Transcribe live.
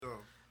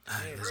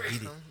right, let's get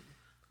it.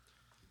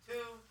 2,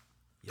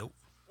 Yo.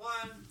 1,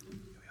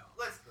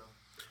 let's go.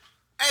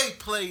 Hey,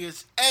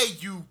 players. Hey,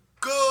 you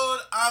good?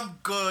 I'm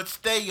good.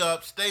 Stay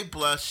up. Stay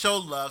blessed. Show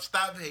love.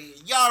 Stop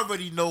hating. Y'all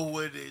already know who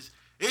it is.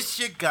 It's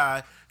your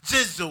guy,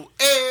 Jizzle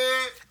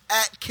Ed.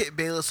 At Kit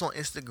Bayless on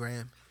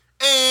Instagram.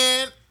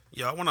 And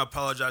Yo, I want to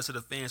apologize to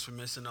the fans for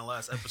missing the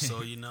last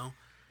episode,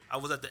 I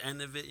was at the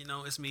end of it,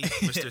 it's me,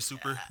 Mr.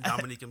 Super,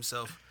 Dominique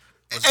himself.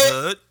 What's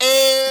good?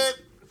 And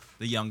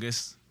The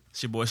youngest.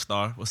 It's your boy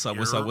Star. What's up?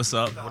 What's Yo. up? What's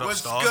up? What up, what's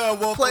Star? good?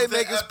 Welcome to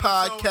Playmakers episode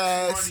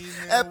Podcast, 20,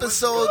 man.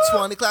 episode What's good?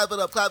 20. Clap it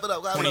up, clap it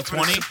up, clap it up.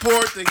 2020.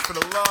 Support. Thanks for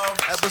the love.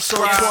 Episode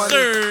Subscribe. 20.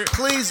 Sir.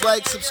 Please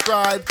like,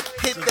 subscribe,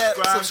 hit that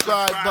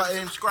subscribe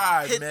button,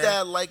 Subscribe, hit man.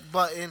 that like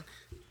button.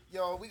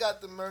 Yo, we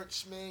got the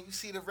merch, man. You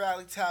see the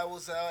rally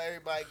towels out.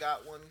 Everybody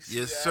got one. You see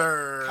Yes, that?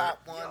 sir.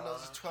 Cop one.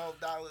 Those are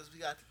 $12. We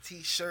got the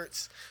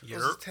t-shirts.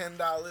 Those Yerp. are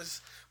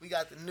 $10. We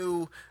got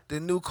the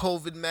new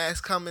COVID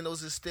mask coming.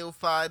 Those are still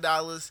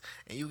 $5,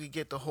 and you can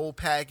get the whole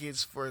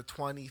package for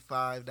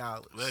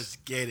 $25. Let's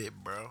get it,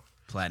 bro.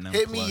 Platinum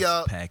Hit Plus me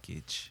up.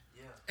 package.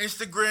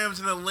 Instagram's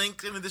in the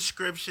link in the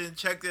description.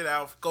 Check it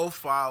out. Go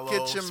follow.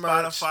 Get your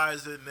merch.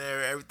 Spotify's in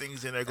there.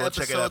 Everything's in there. Go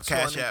Episode check it out.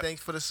 Cash 20. App.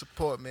 Thanks for the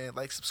support, man.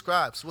 Like,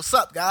 subscribe. So what's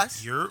up,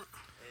 guys? You're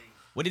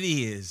What it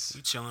is?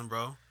 we chilling,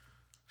 bro.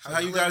 How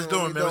you guys What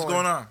doing, we man? What's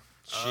going on?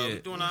 We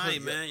Shit. doing all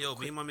right, man. Yo,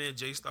 me and my man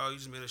J Star, you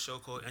just made a show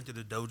called Enter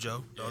the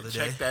Dojo the other day.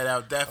 Check that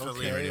out.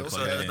 Definitely. Okay, Ready to So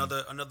plug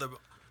in. another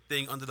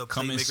thing under the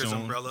Coming Playmakers soon.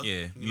 umbrella.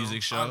 Yeah, music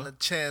On show. the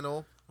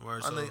channel,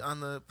 Word, on so- the We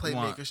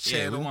want- Playmakers Yeah,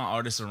 channel. we want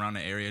artists around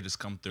the area just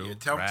come through. Yeah,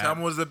 tell rap.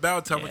 them what it's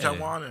about. Tell them what y'all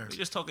Yeah. want. We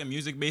just talking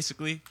music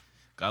basically.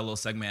 Got a little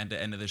segment at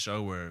the end of the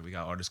show where we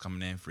got artists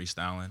coming in,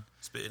 freestyling,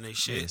 spitting they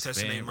shit, yeah, testing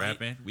spitting, they mic.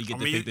 rapping. We get I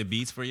to mean, pick the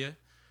beats for you.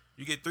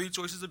 You get 3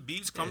 choices of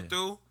beats, come Yeah.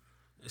 through,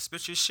 and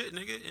spit your shit,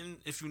 nigga. And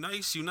if you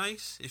nice, you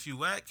nice. If you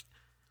whack,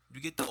 you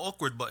get the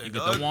awkward button. You get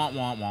dog. the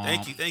want.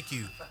 Thank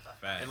you.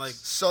 Facts. And like,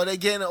 So they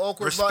getting an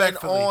awkward button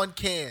Respectfully. on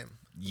cam.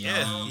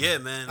 yeah,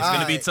 man. It's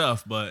gonna be Alright.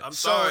 tough, but I'm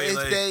So sorry, if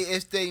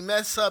like, they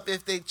mess up,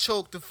 if they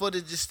choke, the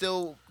footage is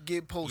still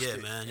get posted.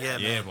 yeah, man, yeah,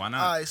 yeah, man. why All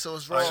not? right, so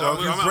it's raw. So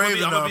if you're brave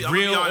enough,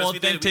 Real, honest, we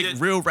did- authentic,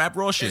 real rap,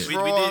 raw shit. We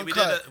raw did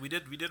uncut. we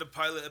did a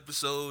pilot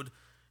episode,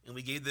 and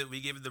we gave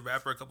the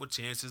rapper a couple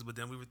chances, but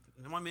then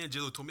my man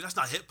Jill told me that's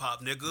not hip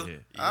hop, nigga.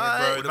 Yeah.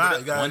 Alright. bro.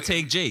 You gotta- One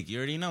take, Jake. You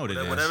already know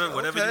that. Whatever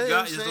Okay, you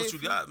got I'm is what saying you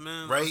got, man.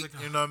 I was Right?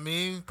 like, You know what I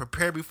mean?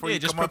 Prepare before Yeah, you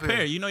just come prepare. up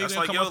here. You know you're That's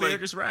gonna like, come yo, up here, like-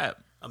 just rap.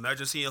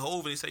 Imagine seeing Hov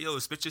and he say, "Yo,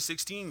 spit your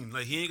 16."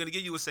 Like he ain't gonna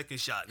give you a second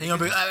shot. He nigga.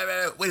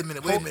 gonna be, wait a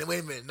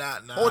minute. Nah.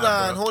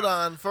 Hold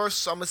on.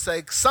 First, I'm gonna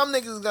say some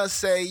niggas gonna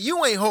say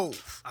you ain't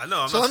Hov. I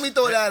know. I'm So not- let me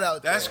throw that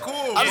out there. That's cool.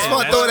 I just Yeah,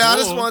 want to throw that's that. I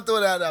just cool. want to throw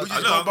that out We there. just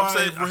I know, talk about I'm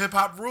saying- hip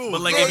hop rules.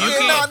 But, like, Yeah, if you yeah,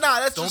 can't-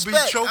 that's don't be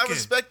respect. I choking.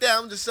 respect that.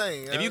 I'm just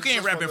saying. If you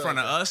can't rap in front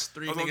of us,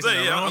 3 That's what I'm niggas saying,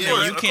 in the yeah, room, of yeah,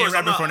 course, you of can't course, rap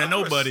I'm in not- front of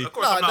nobody. Of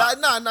course,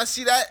 I'm not. Nah,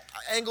 see that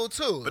angle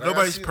too. But Like, I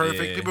nobody's see-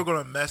 perfect. Yeah. People are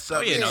gonna mess up.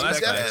 Oh, yeah, no, They that's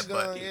expect facts, that,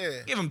 but- but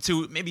yeah. Give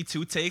them maybe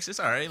two takes. It's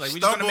all right. Like we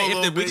just Stumble gonna make a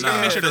little we just gonna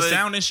bit, make sure yeah. the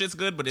sound and shit's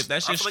good. But if that I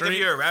shit's feel like if straight,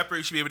 you're a rapper,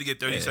 you should be able to get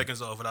 30 Yeah.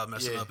 seconds off without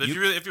messing Yeah. up. If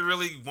you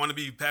really want to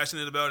be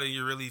passionate about it and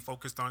you're really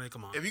focused on it,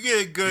 come on. if you get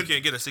a You good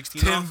can't get a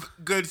 16 10, off.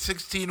 good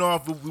 16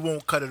 off, we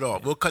won't cut it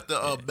off. We'll cut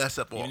the mess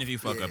up off. even if you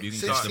fuck Yeah. up, you can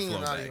catch the 16 flow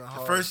not back. even The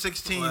hard. first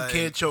 16, Like- you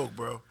can't choke,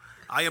 bro.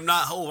 I am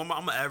not Hov.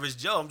 I'm an average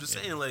Joe. I'm just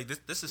saying, like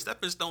this is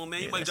stepping stone,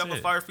 man. You Yeah, might that's drop a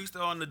it. fire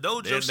freestyle on the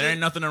dojo. There shit. ain't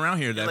nothing around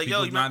here that Like,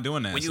 people you not know,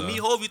 doing that. When you so. meet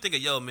Hov, you think,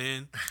 yo,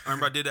 man. I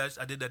remember I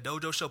did that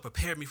dojo show.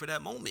 Prepared me for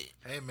that moment.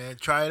 Hey, man,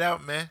 try it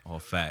out, man. All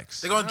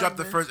facts. They're gonna drop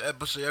the first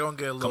episode. They're gonna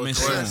get a little Coming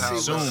tour. soon. That's how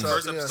it Soon. goes.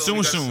 First Yeah. episode, Soon,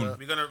 we soon. got-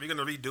 We're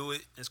gonna redo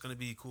it. It's gonna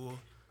be cool.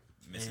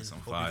 Missing And some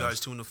hope you files. guys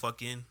tune the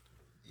fuck in.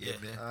 Yeah,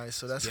 man. All right,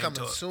 so that's Yeah, coming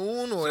talk.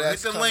 soon, or So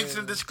that's hit the links in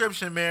coming- the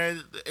description,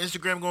 man. The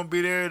Instagram gonna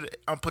be there.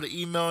 I'll put an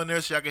email in there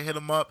so y'all can hit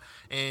them up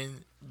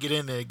and get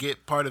in there,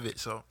 get part of it.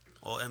 So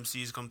all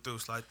MCs come through,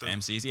 slide through.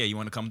 MCs, yeah, you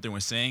want to come through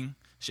and sing?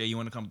 Shit, you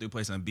want to come through,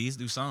 play some beats,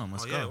 do something.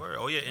 Let's Oh yeah, go. word.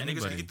 Oh yeah, and niggas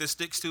Anybody. can get their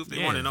sticks too if they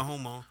Yeah. want it. No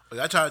homo.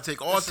 I try to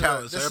take all This is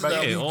talents. the- this is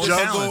Everybody the- Yeah, can all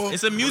juggle. talents.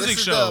 It's a music This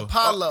is show. the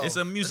Apollo. It's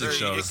a music This is-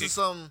 show. This is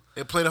some.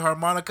 They play the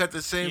harmonica at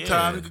the same Yeah.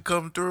 time. You can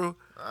come through.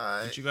 All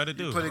right. What you got to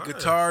do? You play the Word.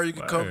 guitar. You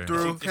can come Word.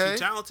 through. If you're Okay.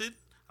 talented,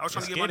 I was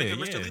trying Let's to get my get nigga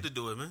it, Mr. yeah. Lee to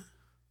do it, man.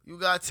 You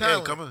got Yeah,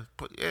 talent. come on.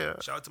 Yeah,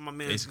 Shout out to my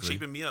man Basically. for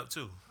cheaping me up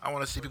too. I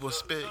want to see people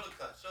spit. Show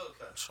the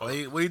cut. Oh,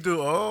 what do you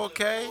do? Oh,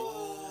 okay.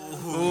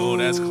 Oh,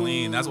 that's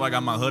clean. That's why I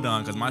got my hood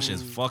on because my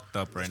shit's fucked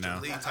up right now.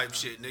 Lee type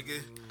shit,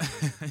 nigga.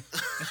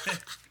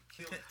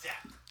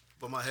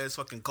 But my head's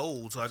fucking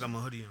cold, so I got my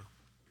hoodie on.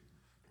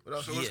 What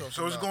else? Yeah.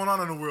 So what's going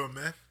on in the world,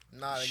 man?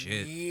 Not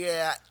Shit.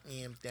 yeah.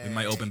 We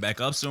might open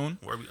back up soon.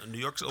 Where New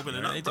York's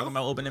opening They up, talking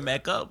bro. about opening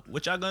back up.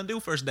 What y'all gonna do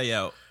first day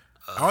out?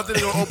 I don't think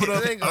they're gonna open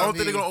up. It ain't I gonna don't think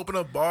be- they're gonna open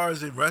up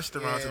bars and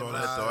restaurants Yeah, and all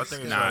nah, that. Though I it's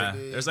think it's gonna Nah, like,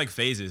 be- there's like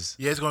phases.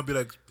 yeah, it's gonna be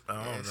like I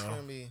Yeah, don't it's know,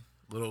 gonna be.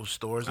 little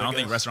stores. I don't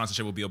think guess. restaurants and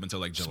shit will be open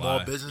until like July. small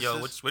businesses. Yo,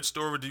 which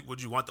store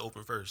would you want to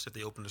open first if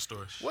they open the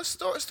stores? What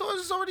stores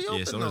is already open?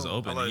 Yeah, stores though?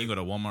 open. Like- You go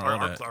to Walmart, Or, all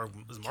that.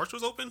 is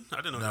Marshall's open? I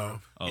didn't know. No. That.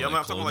 Oh, Yeah, like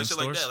I'm talking about shit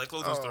clothing like that, stores? like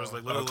clothing stores,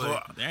 like little Clo-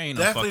 like. There ain't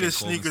no Definitely fucking the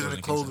clothing sneakers stores and the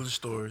in clothing Kingston.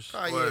 stores.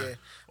 Oh Word. yeah. Open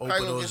Probably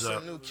gonna get those some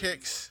up. new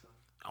kicks.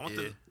 I I want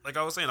them, like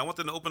I was saying, I want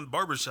them to open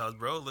barbershops,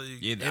 bro. Like,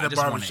 Yeah, In I the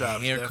just want a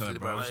barbershops, haircut, definitely the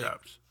bro.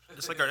 barbershops.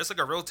 it's like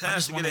a real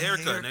task to get a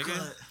haircut,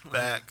 nigga.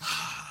 Facts.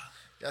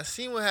 Y'all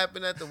seen what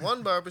happened at the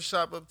one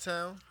barbershop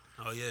uptown?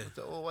 Oh yeah.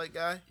 The old white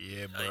guy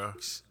Yeah, bro.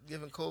 Yikes.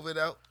 giving COVID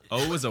out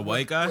Oh, it was a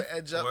white guy? with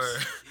edge ups.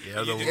 Word. Yeah,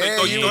 You the-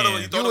 thought you- you thought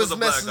it You was was a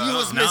black guy. you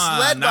was huh?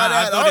 misled by I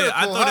that thought article.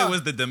 I thought huh? it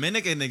was the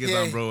Dominican niggas Yeah.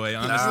 on Broadway.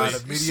 Nah, Honestly, the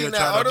You media seen that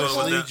trying to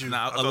article? mislead you. Nah, I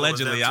thought it was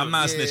allegedly, them I'm too.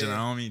 not Yeah. snitching. I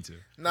don't mean to.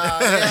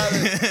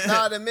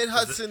 Nah, the Mid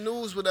Hudson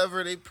News,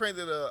 whatever, they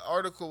printed an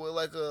article with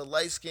like a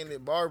light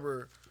skinned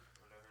barber,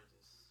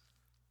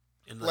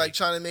 And like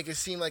trying to make it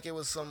seem like it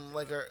was some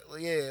like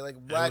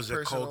black was a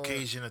person.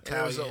 Caucasian and it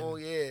was a- Italian oh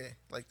yeah,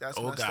 like that's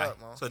old messed guy.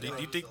 up, man. so do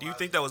you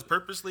think that was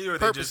purposely, or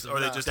Purposely, they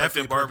nah. just typed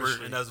in Definitely barber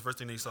purposely. and that was the first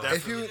thing they saw? Definitely.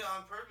 If you He did it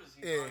on purpose.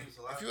 He yeah,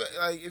 thought he was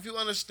alive. if you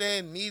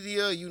understand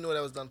media, you know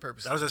that was done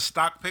purposely. That was a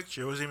stock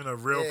picture. It wasn't even a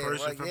real yeah,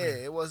 person like, from yeah, here.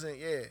 it wasn't.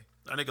 Yeah,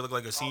 That nigga looked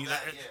like a scene.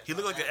 that, yeah. He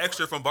looked like an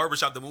extra from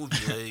Barbershop the movie.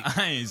 Like,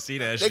 I ain't see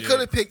that they shit. could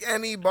have picked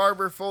any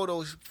barber photo.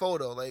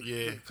 Like,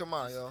 Yeah. come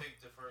on, yo. Pick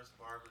the first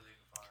barber they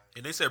can find.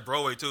 and they said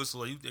Broadway too, so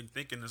like, you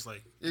thinking it's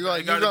like You're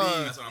going- it gotta you're be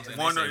going- That's what I'm saying.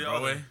 one They or say the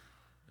Broadway. other.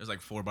 There's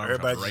like 4 barbershops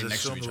Everybody right just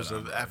next to assumed each it was other.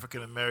 of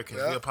African Americans.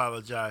 Yeah. We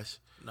apologize.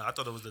 No, I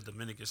thought it was the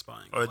Dominican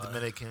spine. Or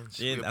Dominicans.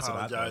 Yeah, we that's what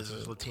I thought, apologize too.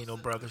 as Latino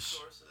brothers.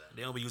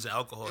 They don't be using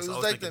alcohol. It so I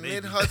was was like the thinking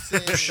Mid maybe.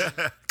 Hudson.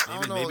 I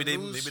don't know, Maybe they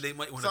news- maybe they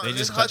might want something- They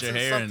just Mid cut your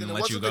Hudson hair and something. It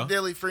let you wasn't go? the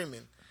Daily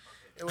Freeman.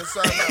 It was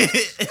something.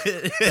 Else.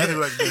 Definitely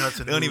like Mid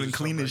Hudson They don't News even or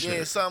clean something this like Yeah,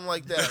 shit. something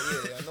like that.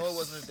 Yeah, I know it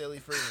wasn't the Daily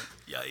Freeman.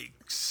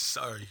 Yikes!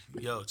 Sorry,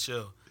 yo,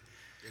 chill.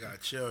 that. You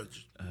got chill.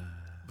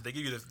 But they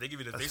give you the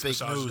That's face fake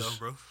massage news. though,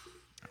 bro.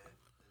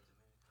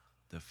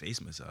 The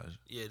face massage.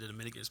 Yeah, the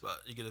Dominican spot.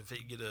 You get a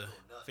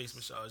face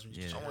massage. When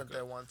you Yeah. get your I went haircut.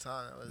 there one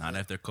time. That was Not it.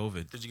 after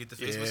COVID. Did you get the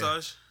face Yeah.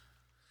 massage?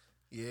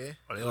 Yeah.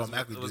 Oh, they It was-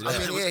 automatically it do was- that. I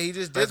mean, was- yeah, he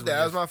just that's did when that.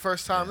 That was you- my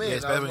first time in. Yeah, That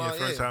especially was when your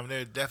my- first yeah. time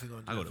there, definitely I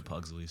gonna go do to it.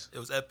 Pugsley's. It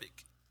was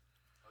epic.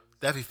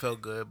 Definitely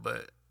felt good,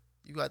 but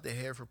You got the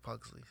hair for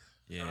Pugsley's.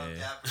 Yeah.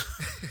 Dapper.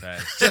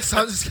 Facts.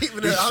 I'm just keeping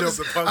it. You I'm showed just,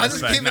 the I'm Pugsley's.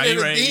 just Facts. keeping Now it you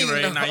a right. bean. You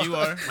right. Now you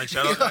are. Like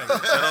shout out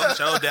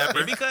Dapper.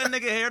 If you cutting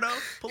nigga hair though,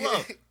 pull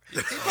up. He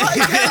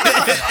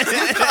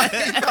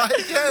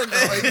probably can,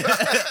 though.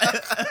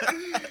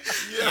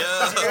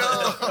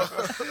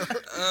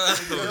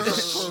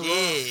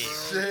 Shit.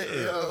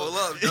 Shit, yo. Pull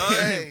up, dog.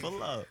 Hey.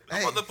 Pull up.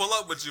 I'm about to pull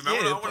up with you, man. Yeah,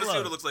 I want to pull see what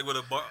up. it looks like with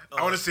a bar.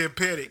 I want to see a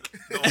panic.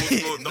 the old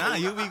school. No, Nah,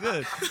 you'll be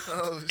good.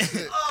 Oh,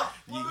 shit.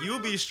 You'll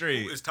be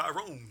straight. It's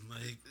Tyrone.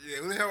 Like,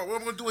 Yeah, what the hell? What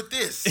am I gonna do with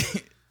this?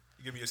 you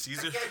give me a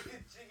Caesar.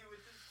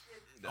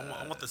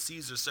 I want the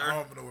Caesar, sir. I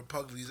don't even know where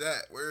Pugsley's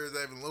at. Where is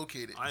that even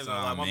located? I ain't It's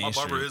gonna lie. on My Main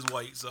barber Street. is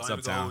white, so It's I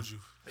ain't gonna uptown. hold you.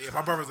 Yeah,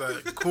 my brother's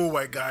a cool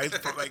white guy. He's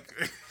from like,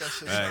 That's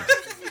just,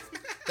 Facts.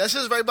 that's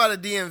just right by the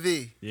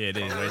DMV. Yeah, it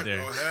is right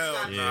there. oh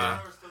hell, Yeah. nah.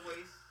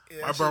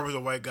 Yeah, My that barber's a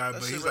white guy,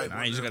 but shit he's right- like,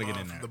 Nah, you just gotta get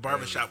in there. The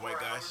barbershop white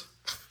guys.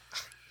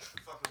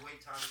 Fucking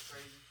wait time is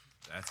crazy.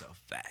 That's a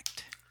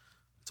fact.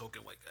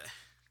 Token white guy.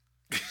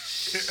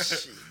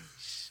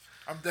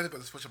 I'm definitely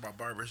about to switch up my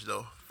barbers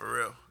though, for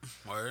real.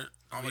 Word.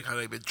 I don't like how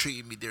they've been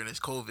treating me during this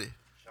COVID.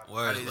 How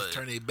Word. they just Like,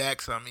 turn their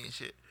backs on me and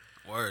shit.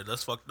 word.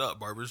 That's fucked up,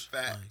 barbers.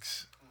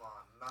 Facts. Come on,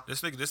 not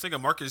This nigga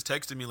Marcus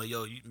texted me like,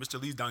 "Yo,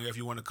 Mr. Lee's down here. If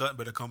you want to cut,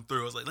 better come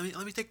through." I was like,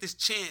 "Let me take this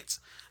chance."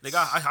 Nigga,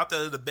 I hopped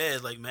out of the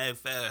bed like mad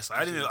fast.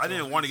 I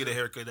didn't want to get a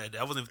haircut that day.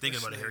 I wasn't even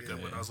thinking about a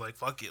haircut, but I was like,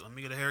 "Fuck it, let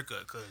me get a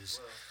haircut," cause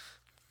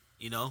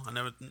you know, I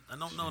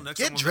don't know. Next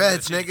Get time I'm gonna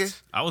dreads, get a nigga.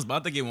 chance. I was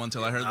about to get one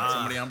till I heard that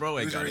somebody on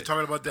Broadway We was got already it.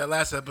 talking about that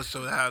last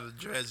episode, how the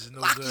dreads is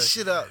no Lock good. your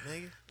shit up,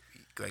 nigga.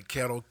 Like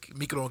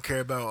Mika don't care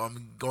about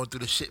going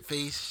through the shit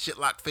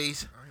lock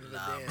phase.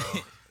 Nah,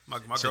 bro. My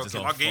Shit girl is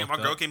came, all my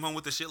fucked up. came home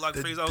with the shit lock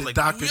The, face. I was the like,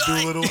 Dr.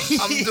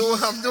 "Yikes."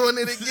 Doolittle. I'm doing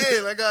it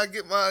again. I gotta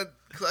get my.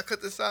 Cause I cut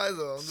the size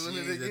off. I'm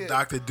doing it The again.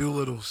 Dr.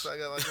 Doolittles. So I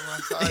gotta like get my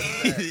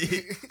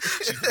size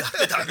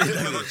back. Dr.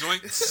 Doolittle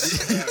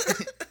joints,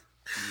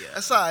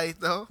 That's alright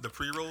though. the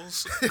pre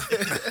rolls,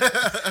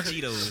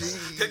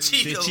 Cheetos. the The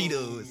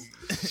Cheetos.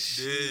 Cheetos.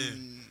 Yeah.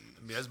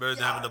 I mean, that's better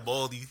than having the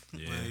baldy.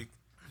 Yeah.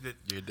 Like,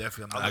 You're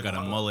definitely. I got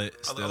a mullet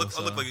I still.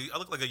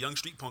 look like a young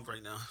street punk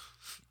right now.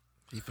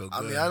 He feel good.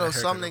 I mean, I know That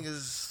some haircut.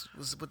 niggas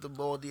was with the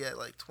baldy at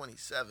like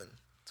 27,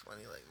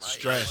 20, like my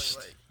Stressed.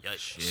 age. Like,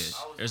 Shit.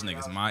 There's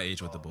niggas my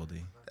age with the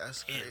baldy.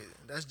 that's crazy.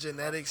 That's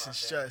genetics and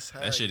stress.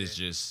 Hell That shit yeah. is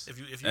just. If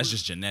you That's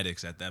just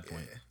genetics at that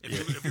point.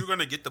 If you were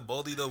gonna get the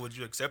baldy though, would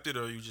you accept it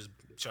or you just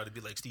try to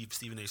be like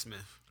Stephen A.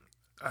 Smith?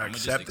 I I'ma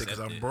just accept it because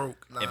accept I'm it.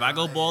 broke. If I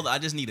go bald, I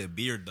just need a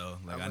beard though.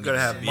 Like I need gotta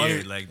a have beard.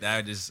 money. Like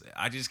that,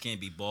 I just can't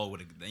be bald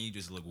with it. Then you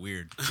just look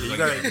weird. You you like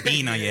gotta- a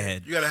bean on your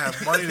head. You gotta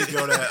have money to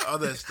go that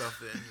other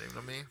stuff in. You know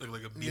what I mean? Look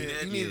like a Yeah,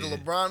 beanhead. you need Yeah. the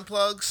LeBron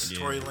plugs. Yeah.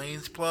 Tory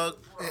Lanez plug.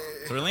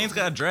 Tory Lanez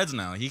got dreads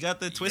now. He got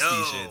the twisty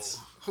Yo. shits.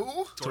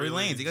 Who? Tory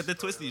Lanez, he got the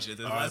twisty shit.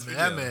 This Oh, last man,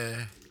 video. that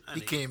man, he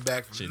came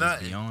back from Shit is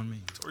nothing. beyond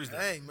me.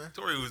 Hey man.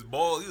 Tory was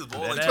bald. He was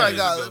bald. That Like ass. Probably 2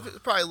 got years ago.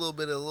 probably a little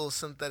bit of a little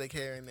synthetic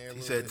hair in there. a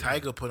He little said bit.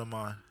 Tiger put him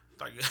on.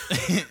 Like,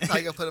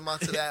 Tiger put him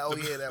onto that. Oh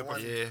yeah, that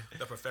one. Yeah,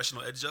 the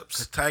professional edge ups.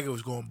 because Tiger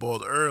was going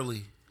bald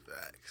early.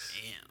 Facts.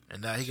 Damn.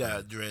 And now he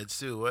got dreads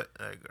too. What?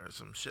 Or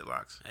some shit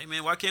locks. Hey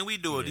man, why can't we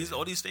do it? Yeah.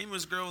 All these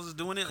famous girls is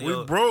doing it. We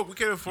Yo. broke. We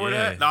can't afford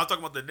Yeah. that. No, I'm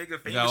talking about the nigga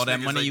famous. You got all that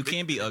niggas, money, like, you they-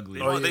 can't be ugly.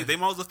 They, Oh, they, yeah. they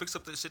might as well fix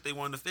up the shit they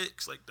wanted to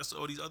fix. Like that's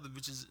all these other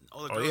bitches,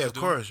 all the Oh girls. yeah, is of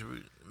doing. course.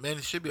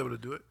 Men should be able to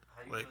do it.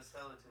 How you Like- gonna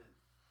sell it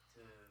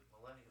to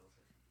millennials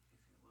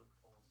if you look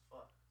old as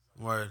fuck?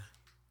 Word.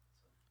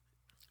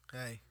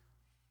 Hey,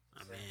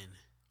 I mean,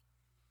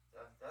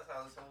 That's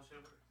how this whole shit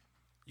works.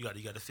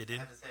 you got to fit I in.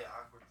 had to say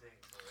awkward things.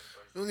 So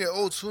that's you'll get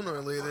old sooner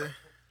or later.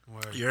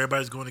 Word. Yeah,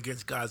 everybody's going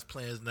against God's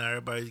plans now.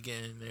 Everybody's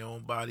getting their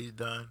own bodies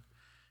done,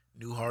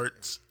 new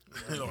hearts,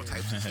 all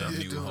types of stuff.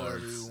 New Do whatever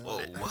hearts. you Whoa.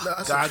 want. wow.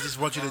 That's God just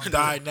wants you to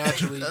die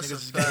naturally. That's Niggas a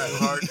is getting fact.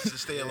 new hearts to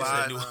stay He said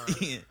alive. new-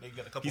 he They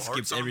got a couple skips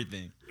hearts on.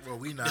 everything. Well,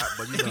 we not,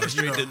 but you know,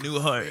 Straight to new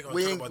heart. gonna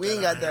we talk ain't about we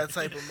ain't that got on that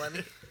type of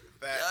money.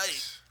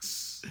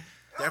 Facts. Yikes.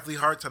 Definitely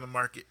hearts on the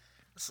market.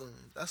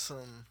 That's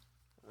some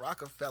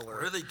Rockefeller.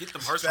 Where do they get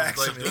them hearts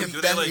Facts, from? Like, man.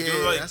 do they like, Yeah,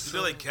 do that's they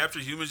like capture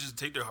humans just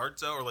take their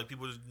hearts out, or like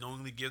people just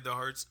knowingly give their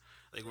hearts?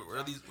 Like, where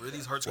are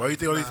these hearts? Where do you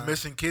think all these Nah.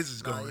 missing kids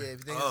is Nah, going? yeah,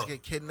 if they Oh. just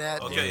get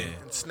kidnapped Okay.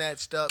 and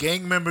snatched up,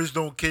 Gang members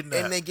don't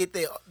kidnap. and they get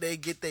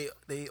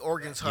they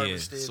organs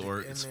harvested. so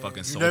and it's then- fucking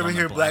You sold never on the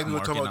hear black black people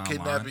talk about market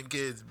online. kidnapping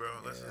kids, bro.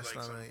 That's Yeah, like that's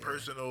some not right.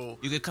 personal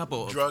You get a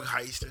couple drug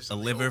heist or a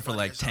something. liver for Open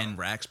like or 10 something.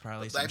 racks,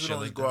 probably. Black Some people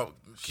shit don't like go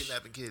that. out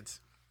kidnapping kids.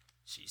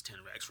 She's 10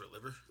 racks for a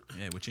liver.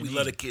 Yeah, what you We need?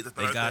 let the kids. That's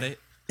They our got thing. it.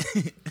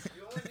 You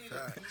only need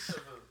a piece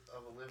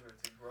of a liver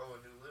to grow a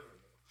new liver.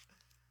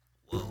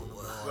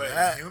 Whoa. Wait,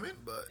 that, human?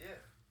 but Yeah.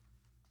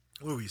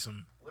 What are we,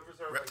 some? Livers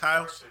are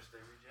Reptiles? like starfish, they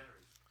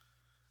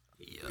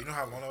regenerate. Yeah. You know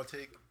how long that would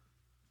take?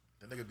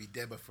 That nigga be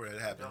dead before that You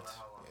happens. don't know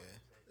how long.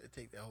 they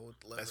take that whole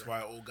liver. That's why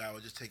an old guy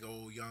would just take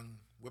old young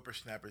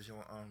whippersnappers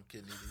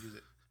kidneys and use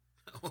it.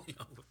 Oh,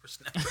 young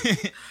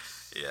whippersnapper.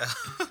 Yeah.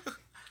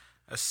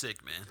 That's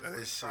sick, man. That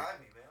is sick. Try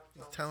me, man.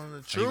 I'm He's telling the Are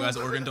you truth. guys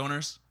organ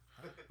donors?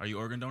 Are you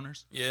organ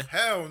donors? Yeah.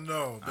 Hell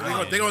no. But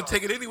I they gonna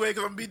take it anyway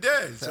because I'm gonna be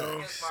dead.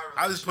 So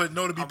I just put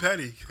no to be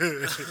petty.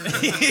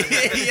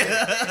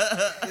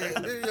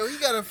 Yo, he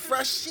got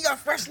fresh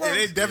lungs.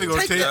 they definitely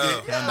gonna take it.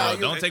 Hell Nah, no, you-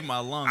 don't take my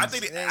lungs. I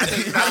think they, Nah,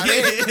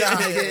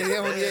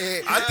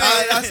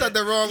 I said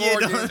the wrong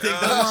organ.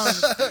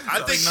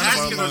 I think none of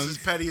our asking us lungs. is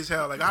petty as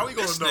hell. Like, how we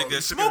gonna This know? nigga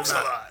This smokes a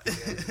not- lot.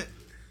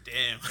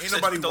 Damn. Ain't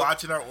nobody Don't-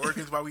 watching our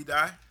organs while we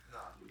die.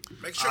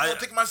 Make sure you I- don't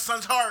take my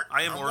son's heart.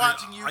 I am I'm organ.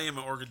 watching you. I am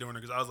an organ donor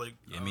because I was like,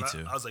 Yeah, me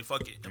too. I was like,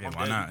 fuck it. If Yeah, I'm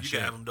why dead, not? you Shit.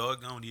 can have them, dog.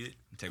 I don't need it.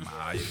 Take my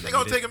eye. They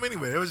gonna take him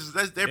anyway. It was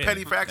just, they're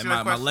petty for asking my,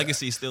 that my question.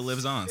 legacy still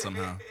lives on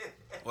somehow.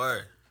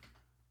 Word.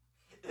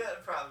 Yeah,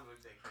 that probably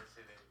would take that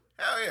shit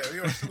anyway. Hell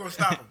yeah, we gonna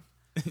stop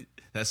him.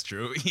 That's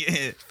true.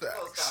 Yeah.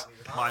 Don't stop me.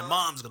 My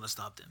mom's gonna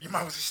stop them. Your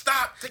mom was like,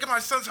 stop taking my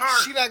son's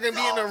heart. She not gonna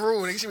be in the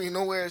room. She be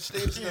nowhere. Stay.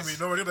 She gonna be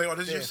nowhere. They're like, oh,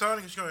 this is your Yeah.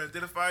 son? She's gonna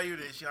identify you,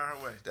 then she on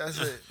her way. That's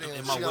it. In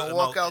She my gonna will-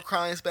 walk my- out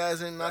crying,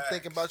 spazzing, not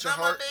thinking about your Not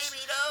my heart,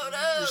 baby, no.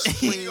 your She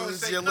gonna spleens,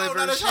 say, your no, liver.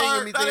 not his She ain't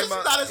gonna be heart, thinking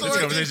not about. his This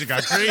conversation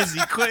got crazy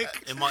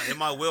quick. In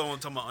my will, I'm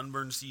talking about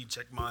unburned seed.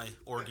 Check my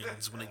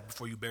organs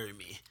before you bury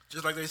me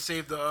Just like they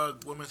saved the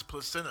woman's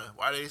placenta.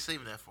 Why are they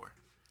saving that for?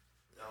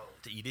 No.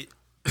 to eat it.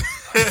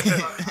 Actually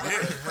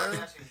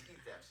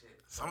eat that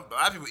shit. A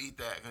lot of people eat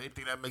that because they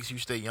think that makes you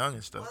stay young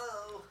and stuff.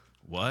 Whoa.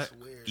 What?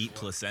 weird. Eat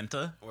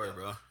placenta? Word,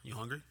 bro. You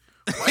hungry?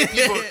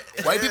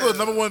 White people's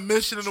number one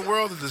mission in the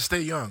world is to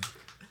stay young.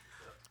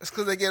 It's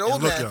because they get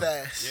old look that young.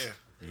 fast.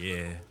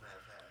 Yeah.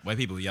 White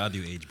people, y'all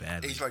do age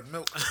badly. Age like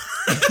milk.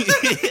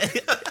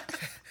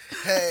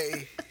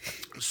 Hey,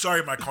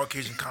 Sorry, my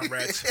Caucasian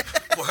comrades.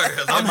 Word.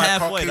 I'm My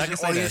halfway. I Caucasian can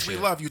say that audience, we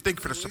shit. love you. Thank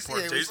you for the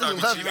support. Yeah, Jay started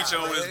we love TV y'all,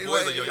 show with his man.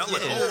 boys. Like, yo, y'all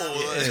look old.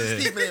 Yeah.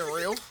 Stephen ain't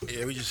real.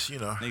 Yeah, we just,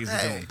 Niggas Hey.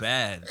 is doing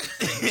bad.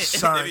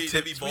 sign They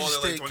tips. be We bald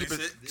just at like stay, keep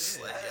it. 26.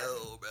 Like,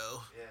 yo,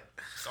 bro.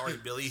 Yeah. Sorry,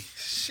 Billy.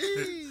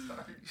 Sheesh.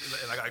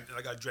 And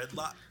I got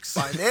dreadlocks.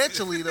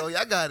 Financially though,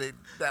 y'all got it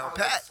down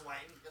pat. Swing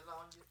is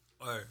on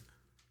you. Word.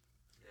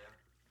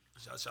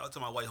 Yeah. Shout out to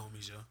my white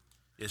homies, yo.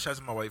 Yeah, shout out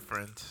to my white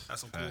friends. That's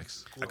some cool,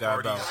 Facts. cool I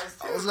got parties.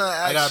 about- I was gonna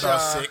I got ask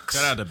about y'all. 6.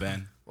 Shout out to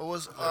Ben. What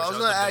was I Shout was out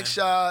gonna to ask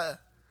y'all? What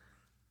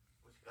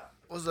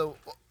you got?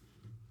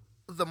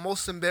 Was the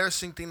most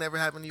embarrassing thing that ever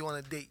happened to you on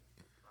a date?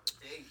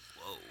 Date.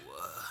 Whoa.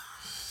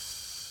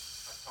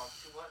 I talk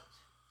too much.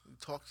 You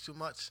talked too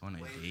much. On a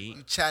You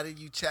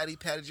date? chatty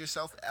patted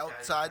yourself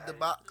outside the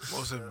box.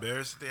 Most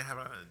embarrassing thing I have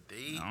on a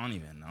date? I don't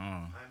even know.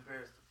 I'm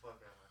embarrassed the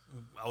fuck out of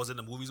myself. I was in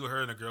the movies with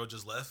her, and the girl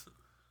just left.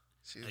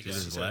 She I was guess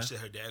just she said left? shit,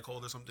 her dad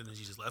called or something, and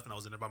she just left, and I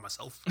was in there by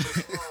myself.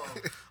 Oh,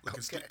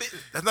 Looking stupid.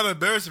 That's not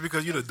embarrassing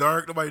because you're the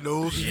dark. Nobody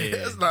knows. Yeah.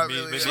 It's not Maybe,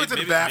 really. maybe, She went to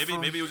the maybe,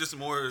 bathroom. maybe it was just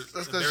more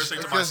 'cause- embarrassing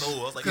to my because-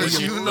 soul. I was like, because yo,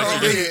 you shit, know-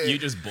 like, Yeah. You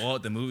just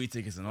bought the movie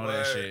tickets and all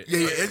that Word. shit. Yeah,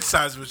 your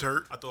insides was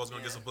hurt, I thought I was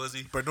gonna get some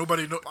pussy. but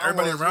nobody know. I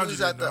Everybody was- around we you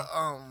was at didn't the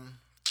know.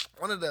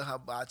 one of the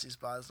hibachi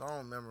spots. I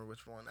don't remember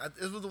which one.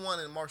 It was the one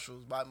in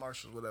Marshalls, by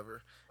Marshalls,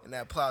 whatever, in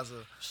that plaza.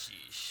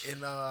 Sheesh.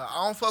 And I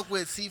don't fuck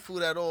with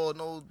seafood at all.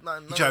 No,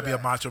 none You try to of be a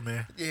that. macho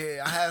man.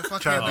 Yeah, I had fucking.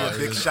 Trying to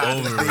be a big shot.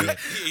 over it.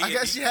 I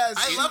guess she had.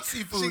 I love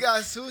seafood. She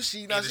got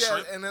sushi. Now And the she had,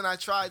 shrimp? and then I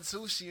tried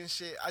sushi and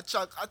shit. I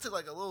took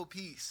like a little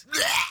piece.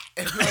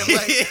 And then,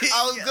 like,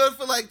 I was good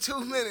for like 2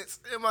 minutes.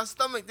 And my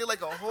stomach did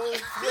like a whole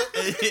flip.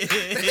 And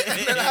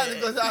then I had to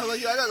go down. Like,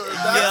 yo, I gotta go to the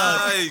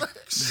bathroom. Like,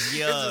 It just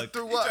Yuck.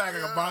 threw You up.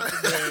 talking about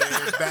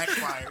the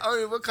backfire. I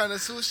don't know what kind of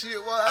sushi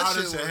it was. I That would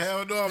shit have said, was.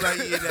 hell no, I'm not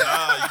eating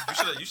that.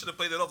 nah, you should have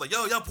played that off like,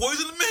 yo, y'all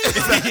poisoning me.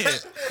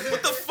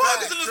 What the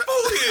fuck is in this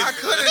food here? I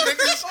couldn't,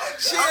 nigga.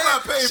 She I'm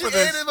not paying she for ate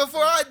this. it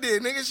before I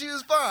did, nigga. She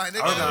was fine,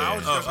 nigga. I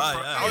was just got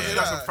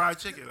yeah, some yeah. fried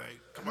chicken. Like,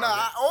 come Nah, on.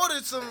 man.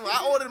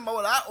 I ordered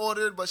what I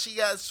ordered, but she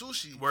got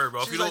sushi. Word,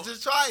 bro. She If was you like, don't-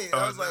 just try it.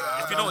 I was like,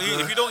 If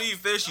you don't eat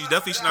fish, you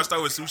definitely should not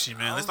start with sushi,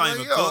 man. It's not like,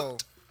 even yo,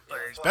 cooked.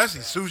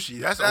 Especially sushi.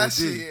 That's That OD.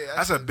 shit, yeah,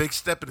 That's a big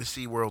step in the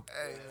sea world.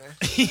 Hey, man.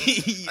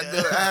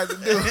 I had to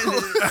do it.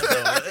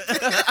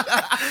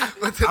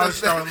 Went to I the was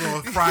starting a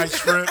little fried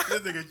shrimp. This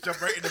nigga jump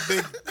right in the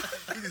big.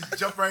 He just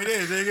jump right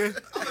in, nigga.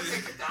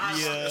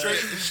 Yeah.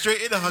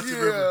 Straight in the Hudson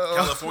River. Yeah.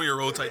 California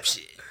roll type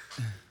shit.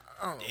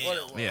 I don't know what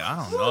it was. Yeah, I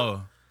don't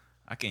know.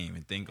 I can't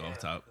even think off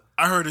top.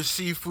 I heard the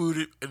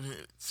seafood and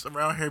it's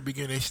around here be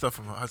getting their stuff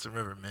from the Hudson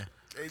River, man.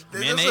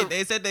 Man,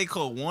 they said they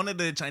caught one of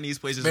the Chinese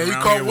places Man, you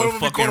around caught here one with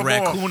of them, you fucking caught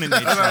them all. raccoon in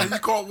their Nah, trunk. you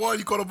caught one,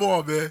 you caught them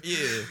all, man. Yeah.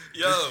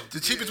 Yo, The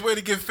cheapest way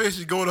to get fish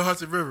is go to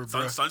Hudson River,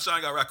 bro.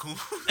 Sunshine got raccoon.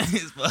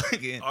 It's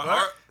fucking.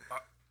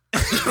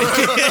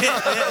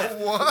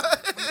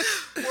 What?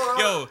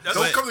 Yo, That's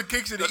Don't what- come to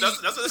Kingston to That's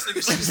eat. what this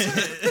nigga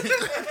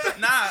said.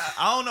 nah,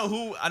 I don't know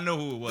who. I know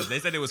who it was. They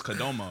said it was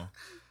Kodomo.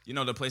 You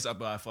know the place up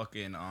by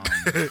fucking.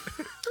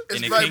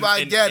 It's right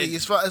by Getty.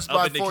 It's by in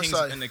the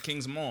Forsyth. in the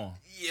King's Mall.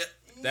 Yeah.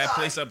 That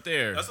place up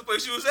there. That's the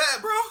place you was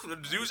at, bro. The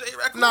dudes ate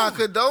raccoon. Nah,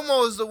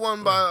 Kodomo is the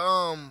one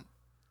by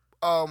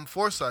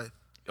Forsyth.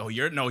 Oh,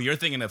 you're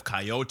thinking of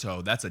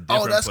Kyoto. That's a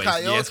different that's place.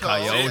 Yeah, it's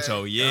Kyoto.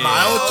 Kyoto. Yeah.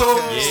 Mayoto,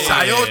 Yeah.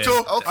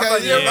 Sayoto. Okay, I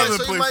thought you yeah, were another so you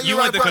place. might- You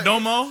went to right,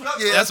 Kodomo?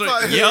 Yeah, That's what.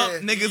 probably, Yup, yeah.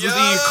 niggas was Yo.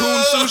 eating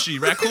coon sushi,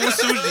 raccoon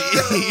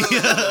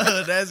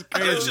sushi. That's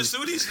Yo, you should crazy.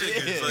 sue these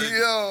niggas. Like,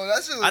 Yo,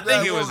 that shit was I think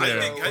bad it was work,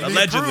 there. think- bro. I think-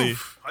 Allegedly,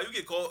 how you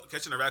get caught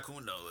catching a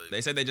raccoon though? Like,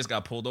 they said they just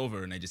got pulled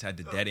over and they just had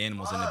the dead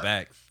animals in the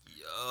back.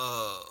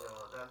 yo,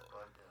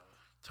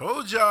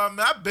 Told y'all,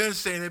 man. I've been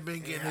saying they've been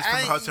getting this I from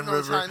ain't Hudson eating no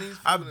River. Chinese food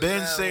I've in been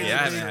that saying long. Yeah, I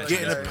they've haven't been had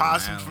getting the Chinese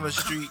possums food from in the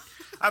that street.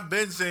 I've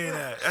been saying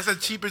that. That's the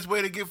cheapest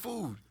way to get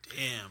food.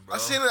 damn, bro. I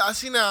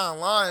seen that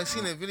online. I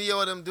seen a video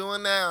of them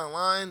doing that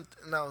online,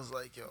 and I was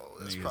like, yo,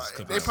 that's Niggas probably,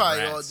 cooking they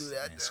probably all rats do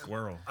that. and then.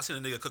 Squirrel. I seen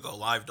a nigga cook a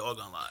live dog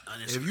on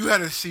If you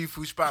had a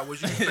seafood spot,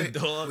 would you pay,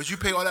 Dog. would you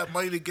pay all that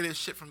money to get his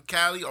shit from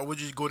Cali, or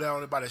would you just go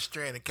down by the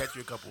strand and catch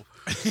you a couple?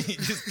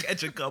 Just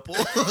catch a couple.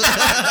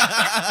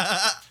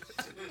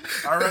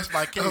 I rest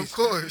my Of case.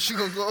 course, you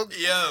gonna go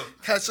yo,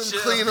 catch them, chill.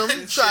 clean them, try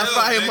to Chill,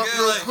 fry them up nigga,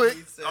 real like, quick.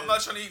 I'm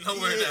not trying to eat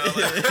nowhere now. Like,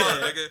 come on,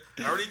 nigga.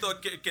 I already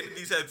thought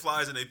Kennedy's had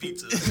flies in their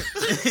pizza.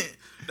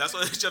 That's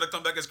why they try to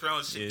come back as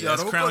crown shit. Yeah. Yo,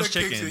 That's don't Crown's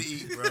go to chicken.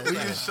 Kingston to eat, bro. We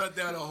just shut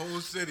down the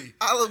whole city.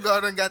 Olive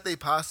Garden got their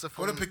pasta Go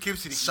from to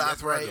Poughkeepsie to eat. Shop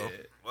That's right.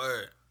 right.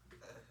 Word.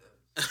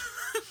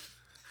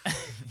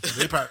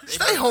 They probably,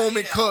 Stay home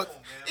and cook.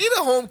 Eat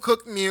a home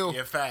cooked meal.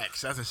 yeah,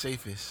 facts. That's the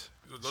safest.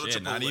 Go to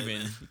Shit, not Chipotle, even.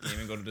 man. You can't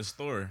even go to the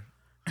store.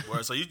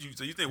 Word. So you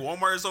think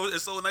Walmart is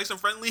so nice and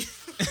friendly?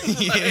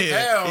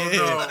 Hell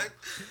no.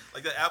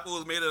 Like the apple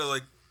is made out of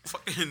like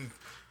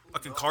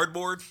fucking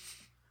cardboard.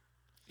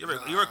 You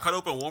ever cut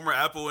open a Walmart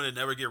apple and it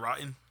never get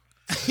rotten?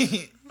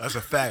 That's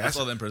a fact. That's That's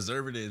all them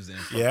preservatives and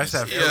Yeah, that's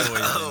that steroids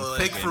fake- and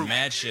fake fucking fruit.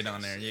 mad shit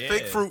on there. Yeah.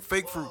 fake fruit.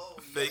 Fake fruit.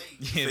 Fake,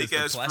 Yeah, fake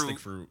that's ass the plastic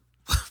fruit.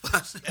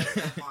 Monsanto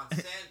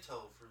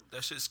fruit.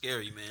 That shit's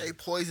scary, man. They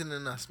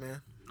poisoning us,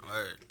 man.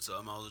 Word. So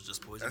I'm always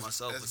just poison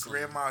myself. That's with some-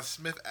 Grandma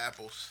Smith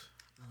apples.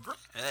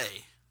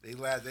 Hey, They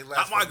last.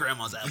 not my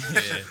grandma's apple.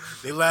 Yeah.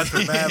 They last for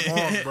mad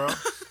long, bro.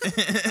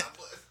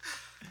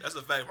 That's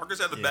a fact. Marcus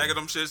had the bag of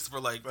them shits for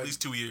like at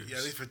least 2 years. Yeah,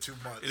 at least for 2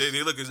 months.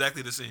 They look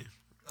exactly the same.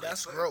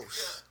 That's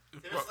gross.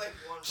 There's like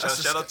one.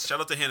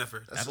 Shout out to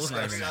Hannaford. Apple's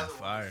not even that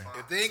fire.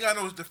 If they ain't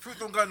got the fruit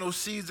don't got no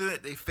seeds in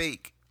it, they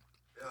fake.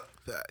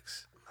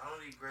 Facts. I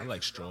don't eat I grapes.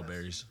 like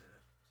strawberries.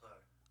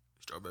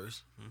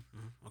 Strawberries.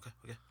 Okay.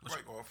 What's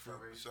Like all fruit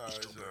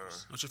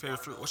besides your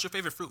favorite fruit? What's your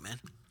favorite fruit, man?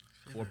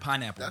 Or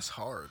pineapple. That's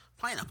hard.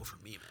 Pineapple for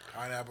me, man.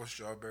 pineapple,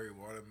 strawberry,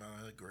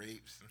 watermelon,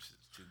 grapes. Them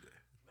shit's too good.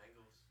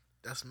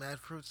 That's mad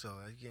fruits, though.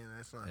 Again,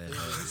 that's not.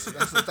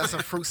 Yeah. That's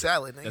a fruit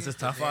salad, nigga. That's his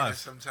top Bananas five.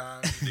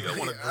 Sometimes. Nigga, I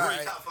want a All grape.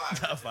 right. Top five.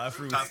 Top five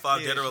fruits. Top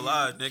 5 dead or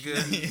alive,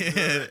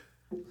 nigga.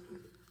 Yeah.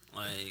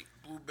 Like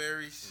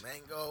Blueberries.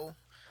 Mango.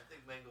 I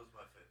think mango's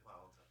my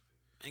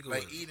all-time ain't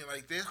Like good. eating it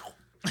like this.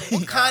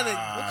 What kind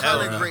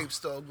hell of no. grapes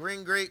though?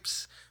 Green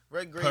grapes,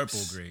 red grapes, Purple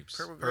grapes.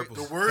 purple Purple.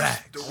 grapes. The worst,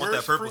 I the want that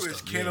worst purple fruit is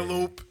stuff.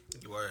 cantaloupe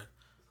You are.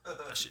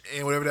 That shit,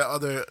 and whatever that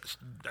other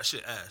that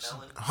shit ass.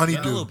 honeydew.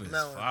 Cantaloupe is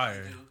Melon.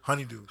 fire.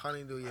 Honeydew.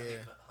 Honeydew, yeah.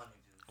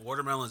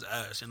 Watermelon's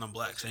ass, and I'm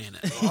black saying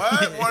that.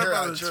 What? You're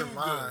Watermelon's out too your good.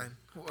 mind.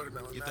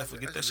 Watermelon. Get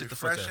magic. that That's shit the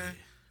fuck out of refreshing.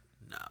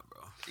 here. Nah,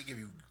 bro. They give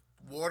you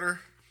water.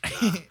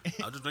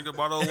 I'll just drink a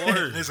bottle of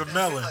water. It's a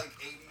melon. Like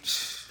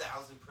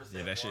 80,000%.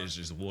 Yeah, that shit is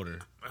just water,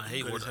 I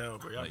hate Good as water. hell,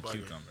 bro. Y'all like bugging.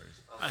 cucumbers.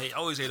 I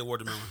always hate a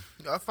watermelon.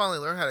 I finally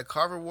learned how to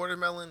carve a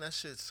watermelon. That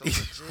shit's so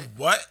legit.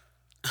 What?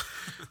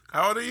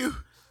 How old are you?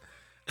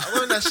 I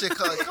learned that shit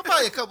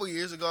probably a couple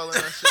years ago. I learned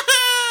that shit.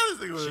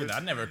 Shit, I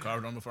never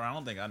carved one before. I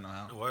don't think I know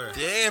how. Word.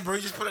 Damn, bro,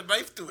 you just put a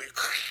knife through it.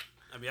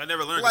 I mean, I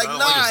never learned. Like, I don't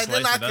nah, like it.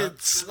 and then I slice it up.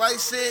 could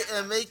slice it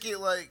and make it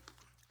like,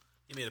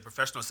 You made a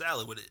professional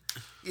salad with it.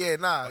 yeah,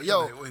 nah.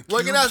 Yo, with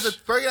working cubes?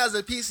 as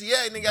a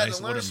PCA, nigga had Nice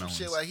to learn some watermelons.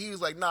 shit. Like, he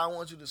was like, nah, I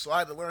want you to. So I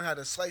had to learn how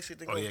to slice it.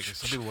 And Oh go, yeah, because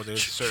some people want it a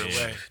certain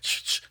Yeah. way.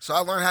 So I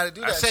learned how to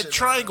do that. I said shit,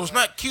 triangles,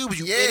 not cubes.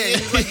 You Yeah, idiot.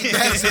 he's like,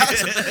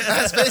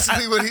 that's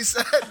basically what he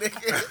said,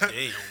 nigga.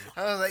 Damn.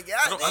 I was like,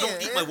 I God don't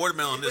damn, eat man. my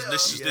watermelon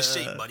this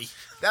shape, buddy.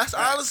 That's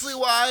honestly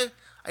why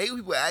I hate when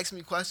people ask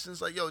me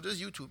questions like, yo,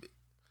 just YouTube it.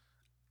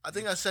 I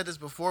think I said this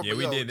before, Yeah, but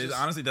we yo, did. This,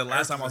 just, honestly, the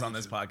last time I was on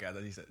this podcast,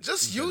 that he said,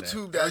 just he said that.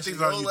 YouTube that shit,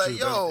 Everything's on yo. Like, YouTube,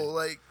 yo, everything.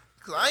 like,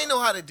 cause I ain't know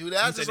how to do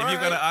that. I He said, just, if you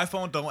got alright. an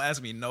iPhone, don't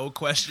ask me no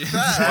questions.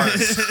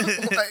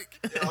 Facts. Like,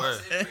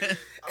 Word.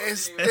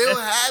 it's still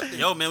happening.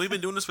 Yo, man, we've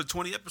been doing this for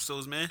 20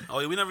 episodes, man. Oh,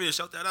 yeah, we never even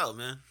shout that out,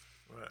 man.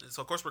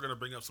 So, of course, we're going to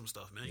bring up some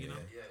stuff, man. You know?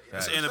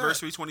 It's the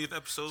anniversary, 20th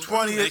episode.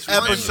 20th Thanks for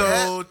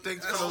episode.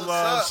 Thanks for That's the what's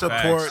love, up.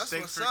 support. That's Thanks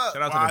what's for up.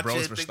 Shout out to the bros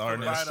watching. for Thanks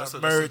starting buying this. our That's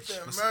a- merch.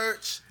 The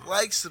merch,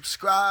 like,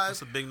 subscribe.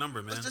 That's a big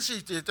number, man. What's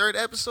this your third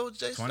episode,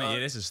 Jason? 20, yeah,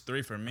 this is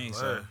 3 for me,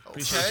 so Word.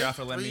 appreciate y'all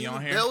for letting We me in on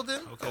the here. Building.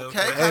 Okay, Okay.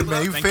 okay. Hey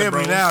man, you Thank the family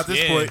bros. now at this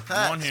Yeah. point.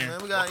 I'm on Facts, here.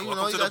 man. We got, you know,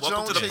 Welcome you to the- got your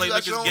welcome own to the shit. You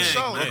got your own Playmakers gang,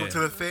 show. man. Welcome to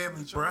the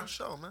family, Your own bro.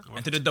 show, man.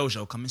 Enter the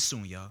dojo coming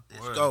soon, y'all.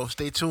 Word. Go,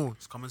 stay tuned.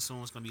 It's coming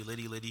soon. It's going to be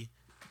litty.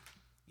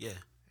 Yeah.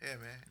 Yeah,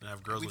 man. Gonna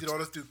have girls We with- did all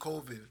this through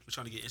COVID. We're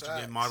trying to get Instagram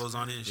Facts. models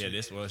on it and Yeah, shit.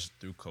 this was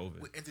through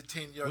COVID. We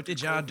entertained y'all. What did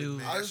through y'all COVID, do?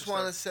 man. I just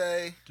want to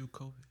say, Through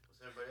COVID.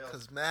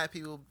 because mad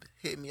people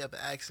hit me up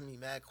and asking me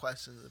mad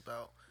questions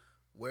about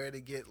where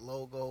to get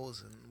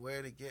logos and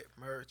where to get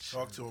merch.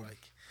 Talk and, to 'em.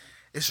 Like,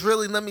 it's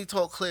really, let me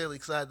talk clearly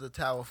because I had the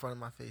towel in front of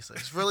my face. Like,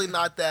 it's really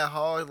not that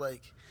hard.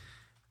 Like,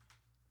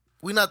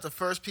 we're not the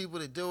first people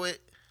to do it.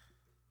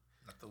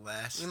 Not the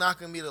last. We're not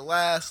gonna be the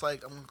last.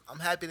 Like, I'm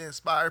happy to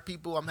inspire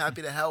people. I'm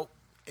happy to help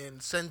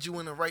and send you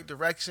in the right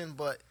direction.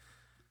 But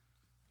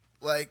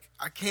like,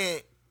 I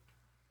can't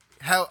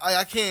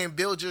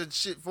build your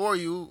shit for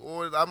you,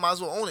 or I might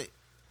as well own it.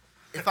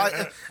 If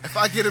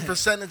I get a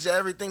percentage of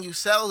everything you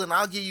sell, then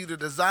I'll give you the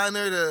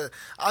designer.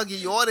 I'll give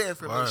you all the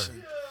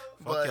information.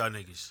 Fuck But y'all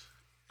niggas.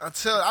 I'm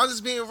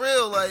just being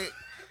real. Like,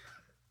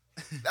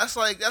 that's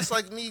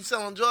like me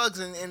selling drugs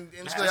and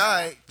just like, all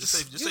right, Just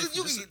say- just say-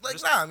 you just- can like,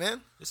 just- nah,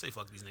 man. Just say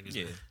fuck these niggas,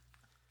 Yeah. man.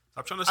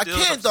 I'm trying to I steal.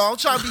 can't though. I'm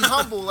trying to be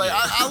humble. Like,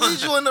 I'll lead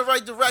you in the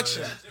right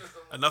direction.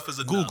 Enough is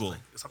enough. Google. Like,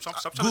 stop trying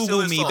to Google steal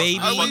this me, sauce. baby.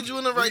 I'll Fuck lead you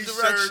in the right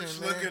direction,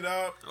 man. Look it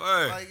up.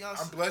 Word. Like, y'all,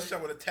 I'm blessed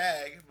y'all with a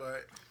tag,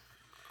 but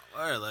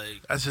Word,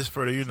 like, that's just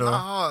for the, you not know.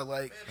 hard.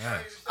 Like,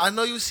 I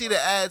know you see the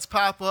ads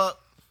pop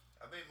up.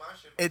 I made my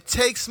shit. It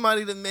takes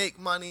money to make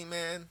money,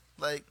 man.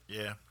 Like,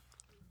 Yeah.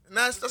 and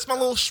that's my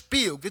little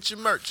spiel. Get your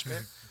merch,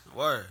 man.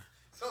 word.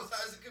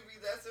 Sometimes it could be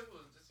that simple.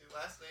 Just your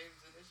last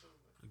name's initial.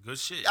 Good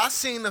shit. I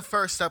seen the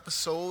first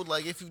episode.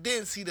 Like, if you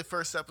didn't see the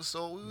first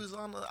episode, we was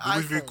on the We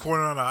was iPhone.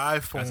 recording on an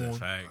That's a iPhone.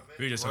 fact.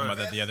 We were just talking about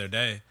that the other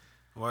day.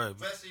 Word.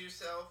 Best of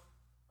yourself.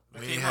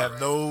 We ain't have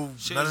none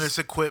Shit of is- this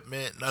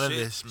equipment, none of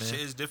Shit- this, man. Shit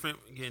is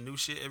different. Getting new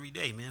shit every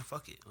day, man.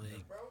 Fuck it.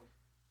 Like,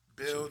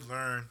 Build,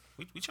 learn.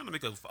 we trying to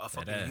make a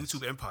fucking ass.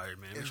 YouTube empire,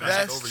 man. We trying to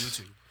take Invest. over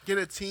YouTube. Get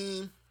a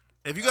team.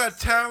 If you got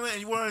talent and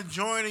you want to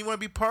join and you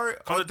want to be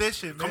part, Come to-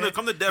 audition, come man. to-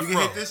 come to Death You can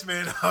Row. hit this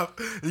man up.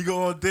 You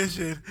go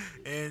audition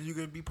and you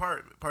can be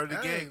part of the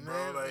Hey, gang, bro.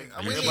 man. Like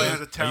Are you everybody Suge- has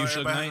a are talent, you Suge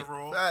everybody has Knight? a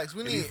role. Facts.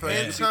 We If need you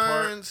feel to be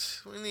part,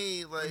 interns. We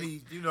need like. we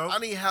need, you know, I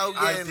need help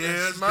getting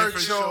ideas, this merch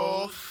different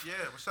off. shows.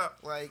 Yeah, what's up?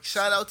 Like,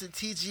 shout out to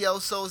TGL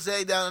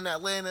Soze down in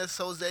Atlanta.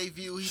 Soze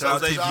View. He's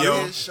Shout out to Soze Yo.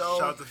 View. his show.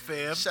 Shout out to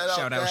fam. Shout out,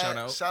 Shout out, that. shout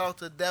out. Shout out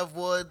to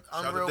Devwood,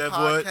 out to Unreal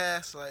Devwood.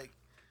 Podcast. Like,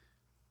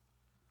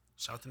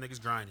 Shout out to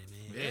niggas grinding,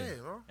 man. yeah,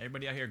 bro.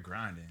 Everybody out here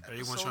grinding.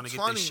 Everyone Episode trying to get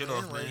 20, their shit man,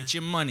 off, like- man. Get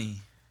your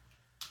money.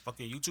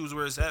 Fucking YouTube's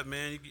where it's at,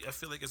 man. I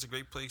feel like it's a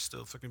great place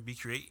to fucking be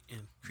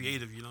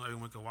creative. You know,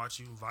 everyone can watch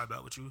you, vibe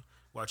out with you,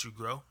 watch you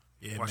grow,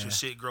 Yeah, watch man. your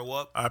shit grow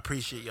up. I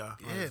appreciate y'all.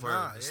 Yeah, Word.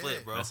 nah, It's yeah.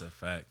 lit, bro. That's a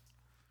fact.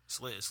 It's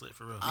lit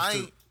for real.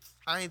 I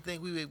ain't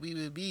think we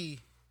would be.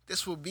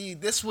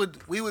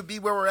 We would be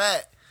where we're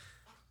at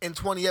in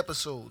 20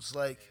 episodes.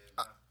 Like,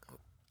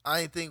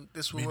 I ain't think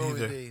this would Me where we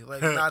neither. be.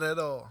 Like, not at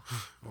all.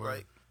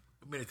 Like,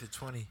 We made it to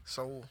 20.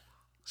 so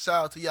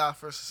shout out to y'all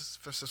for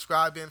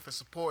subscribing, for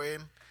supporting.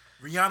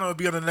 Rihanna will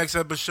be on the next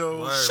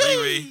episode. Word,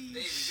 Riri.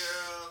 Baby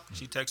girl.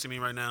 She texting me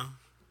right now.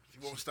 She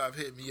won't stop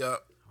hitting me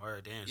up.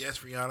 Word, damn. Yes,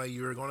 Rihanna,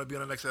 you're going to be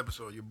on the next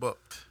episode. You're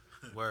booked.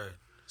 Word.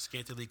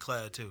 Scantily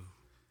clad too.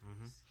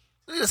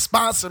 We need a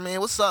sponsor,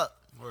 man. What's up?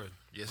 Word.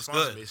 Yes,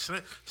 What's good?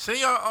 me. Send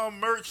y'all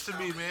merch to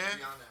me, man.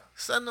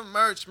 Send the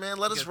merch, man.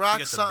 Let us got- rock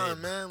you got the something,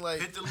 bid. man. Like,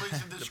 Hit the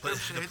links in the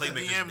description. the Hit the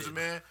Playmakers DMs, bid.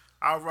 man.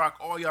 I'll rock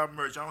all y'all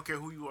merch. I don't care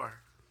who you are.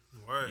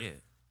 Word. Yeah.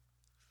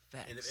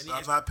 And if So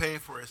I'm not paying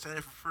for it. Send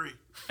it for free.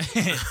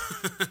 We'll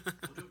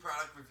do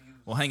product reviews.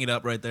 We'll hang it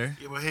up right there.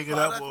 Yeah, we'll hang it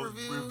up. Product We'll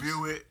reviews.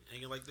 review it.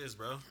 Hanging like this,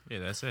 bro. Yeah,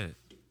 that's it.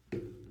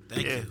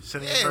 Thank Yeah, you.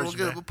 send it Yeah, merch, we'll, get,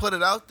 man. we'll put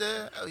it out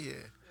there. Oh yeah.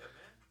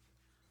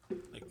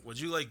 Would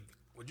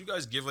you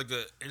guys give like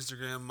a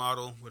Instagram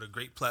model with a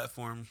great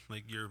platform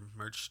like your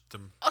merch to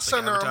I'll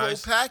send her a whole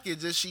advertise?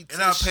 package and she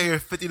And I'll pay her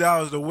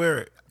 $50 to wear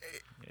it.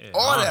 Yeah.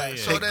 all Oh, that.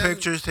 yeah. So Take then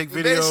pictures, take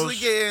we're basically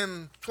videos.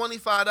 getting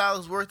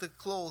 $25 worth of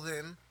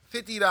clothing,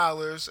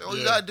 $50. All you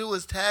Yeah. gotta do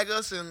is tag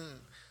us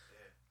and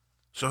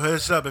So hit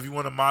us up if you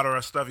want to model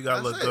our stuff. You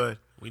gotta That's look it. good.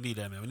 We need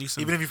that, man. We need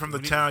some. Even if you're from the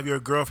we need- town, if you're a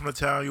girl from the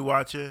town, you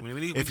watch it.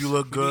 If you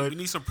look good, we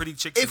need some pretty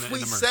chicks. if in we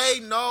the merch. say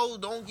no,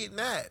 don't get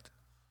mad.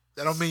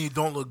 that don't mean you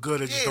don't look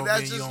good. It just Yeah, don't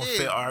that's mean you just don't it.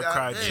 fit our That-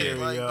 criteria.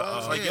 yeah, like,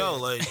 It's like, yo,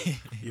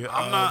 like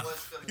I'm not.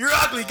 You're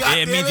ugly. Yeah,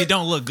 Goddamn it means you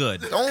don't look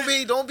good.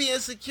 Don't be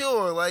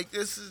insecure. Like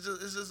this is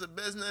just a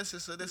business.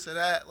 It's a this or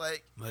that.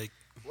 Like Like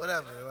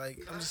whatever. Like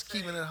I'm just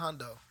keeping it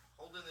hundo.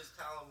 Holding this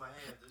towel in my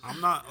hand.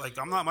 This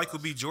I'm not Michael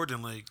B.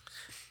 Jordan. Like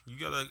you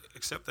gotta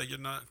accept that you're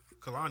not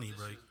Kalani,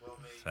 like. well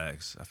made.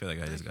 Facts. I feel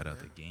like I just got out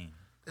the game.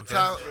 The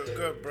towel,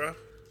 good, bro.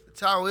 the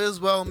towel is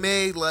well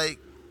made. Like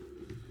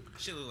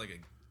Shit look like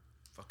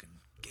a fucking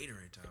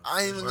Gatorade towel.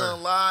 I ain't even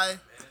gonna lie.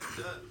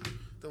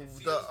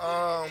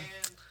 The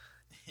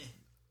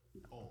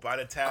Buy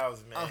the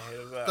towels, man. Hit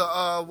us the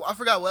up. I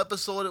forgot what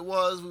episode it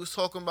was. We was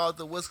talking about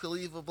the Wiz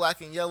Khalifa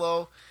black and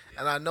yellow,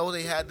 and I know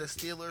they had the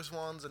Steelers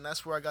ones, and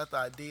that's where I got the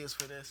ideas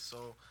for this.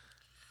 So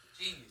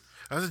Genius.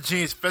 That's a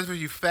genius, especially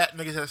you fat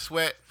niggas that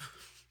sweat.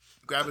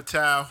 Grab a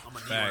towel. I'm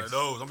gonna need Facts. one of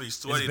those. I'm gonna be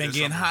sweaty. It's been this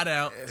getting summer. hot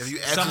out. If you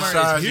Summer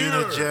exercise, is you in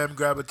the here. gym,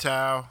 grab a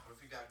towel. Or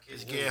if you got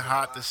kids. It's getting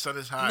hot. The sun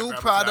is hot. new grab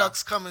a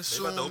products coming about to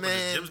soon, open the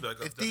man. gyms back up. If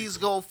That'd be these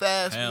cool. go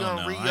fast, Hell we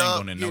gonna no. I ain't re-up,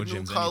 going to no get new gyms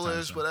anytime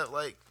colors, soon. whatever.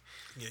 Like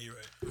Yeah, you're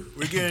right. towel.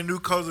 We're getting new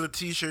colors of the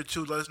t-shirt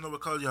too. Let us know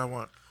what color y'all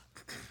want.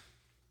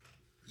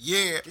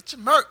 Yeah. get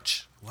your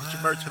merch. Get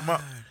your merch them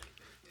up.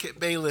 Kit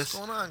Bayless.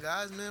 What's going on,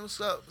 guys? Man, what's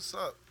up? What's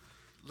up?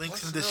 Links in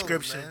What's the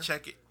description. new, man?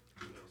 Check it.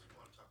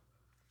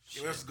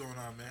 Yeah, what else is going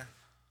on, man?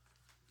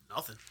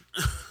 Nothing.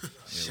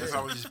 We're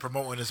probably just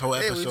promoting this whole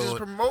Hey, we just episode.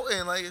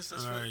 promoting like it's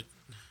just All right.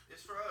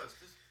 It's for us.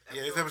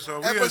 Yeah, this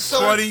episode. We Episode- are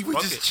sweaty. We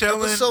Fuck just it.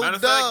 chilling. Episode- Matter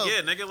of dub. fact,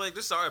 yeah, nigga, like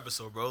this is our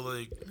episode, bro.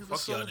 Like, fuck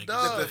so y'all niggas.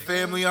 dub. The Like,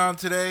 family on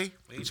today.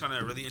 we ain't trying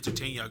to really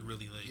entertain y'all.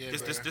 Really, like Yeah,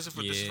 this bro. is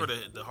for this is for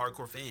the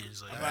hardcore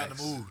fans. Like, I'm not in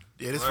the mood.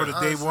 Yeah, this Word. for the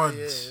day honestly, ones.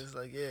 Yeah, it's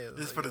like This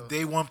like, for the yo,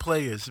 day one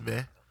players,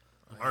 man.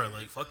 or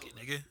like, fuck it,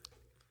 nigga.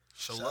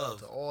 Show shout out love.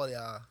 to all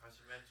y'all.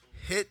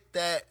 Hit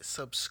that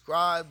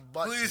subscribe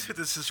button. Please hit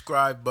the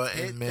subscribe button,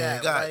 hit man.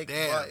 that God like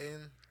damn.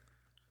 button.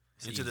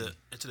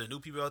 Into the new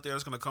people out there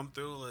that's gonna come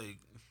through. Like,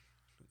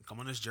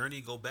 come on this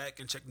journey. Go back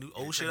and check new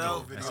old shit check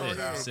out. the That's videos Oh it.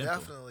 yeah, Simple.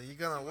 definitely. You're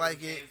gonna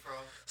like it. Came from.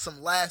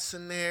 Some laughs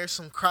in there,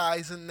 some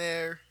cries in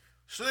there.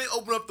 So they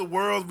open up the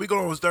world. We're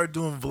gonna start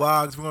doing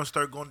vlogs. We're gonna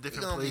start going to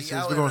different gonna be places.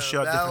 out We're gonna and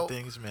share different about.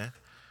 things, man.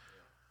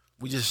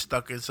 We just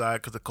stuck inside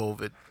because of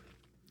COVID,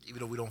 even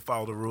though we don't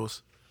follow the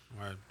rules.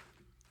 Right.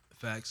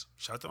 Facts.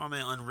 Shout out to my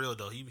man Unreal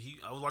though.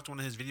 I was watching one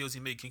of his videos. He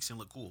made Kingston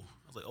look cool.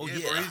 I was like, oh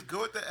yeah. bro, he's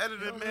good with the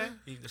editing, man.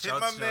 He- Hit shout-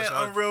 my shout- man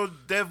shout- Unreal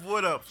Dev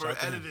Wood up for Shout out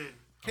to him. editing.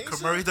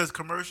 Kingston? He does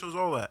commercials,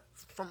 all that.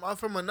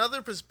 From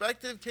another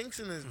perspective,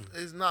 Kingston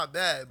is not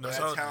bad. But That's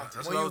Bad what talent.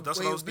 that's when what I you was- that's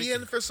when what I you was be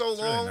thinking. in for so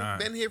really long, not.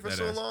 been here for That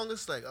so is. long,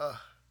 it's like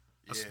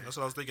That's, Yeah. that's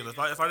what I was thinking. If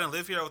I didn't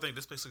live here, I would think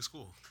this place looks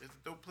cool. It's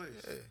a dope place.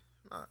 hey,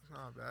 not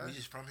bad. We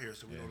just from here,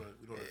 so we know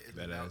the ins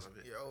That and outs is. of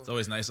it. You're over It's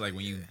always nice, like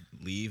when you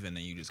leave and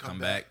then you just come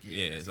back.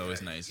 Yeah, it's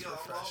always nice.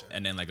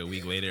 And then like a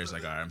week later, it's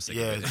like, all right, I'm sick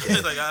Yeah, of it.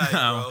 It's like, all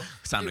right, bro.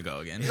 It's time to go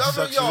again. Yo,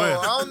 Sucks you in.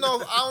 I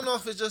don't know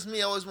if it's just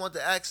me. I always want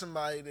to ask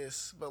somebody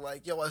this, but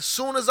like, yo, as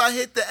soon as I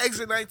hit the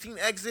exit 19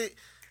 exit,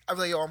 I'm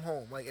like, yo, I'm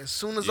home. Like, as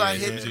soon as I Yeah,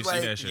 hit, you see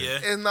like, that shit. Yeah.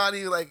 it's not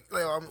even like,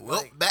 I'm Well,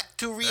 like, back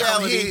to I'm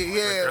reality. here,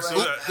 yeah. That's Like,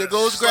 what- There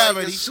goes it's like,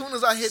 gravity. as soon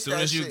as I hit As soon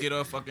that as you shit, get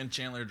off fucking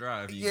Chandler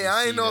Drive, you yeah, can I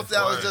see didn't know the if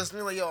that was fucking- just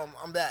me. Like, yo,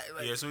 I'm back.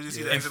 Like, Yeah, as soon as you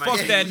see that And exit fuck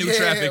 19. that new Yeah,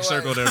 traffic like-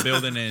 circle they're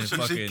building in You see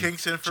fucking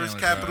Kingston, first Chandler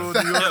capital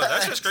Drive. of New York. Yo,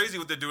 that's just crazy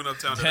what they're doing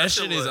uptown. That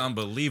shit is look-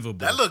 unbelievable.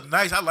 That look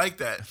nice. I like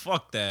that.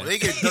 Fuck that. When they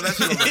get done, that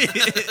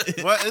shit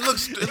look, what? It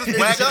looks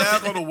whacking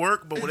out on the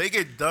work, but when they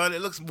get done,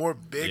 it looks more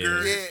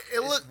bigger. Yeah, it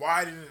It's look.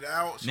 widening it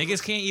out. So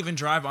Niggas can't even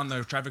drive on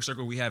the traffic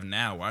circle we have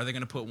now. Why are they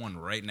gonna put one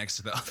right next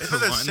to the other it's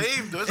not the one?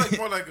 same though. It's like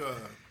more like a.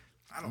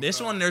 I don't This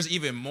know. one, there's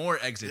even more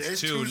exits Yeah,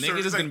 it's too. two Niggas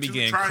circles, is gonna like be two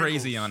getting triangles.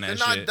 crazy on They're that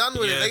not shit. done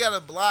with it. Yeah. They got a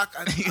block.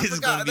 I Niggas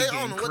forgot. gonna be They don't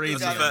getting know what crazy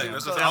they on got. that. Fact.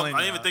 That's I'm what I telling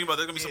didn't even y'all. think about.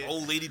 There's gonna be some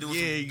old lady doing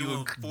Yeah, some you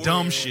doing 40,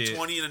 dumb shit.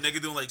 20, and a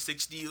nigga doing like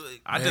 60.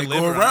 Like, I Man,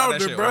 deliver go on around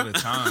that it, shit bruh. all the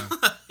time.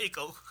 hey,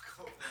 go.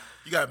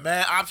 You got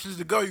mad options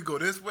to go. You go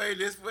this way,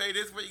 this way,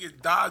 this way. You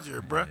get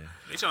Dodger, bro.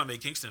 They trying to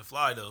make Kingston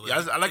fly though.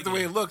 Yeah, I like the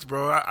way it looks,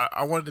 bro.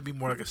 I wanted it to be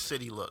more like a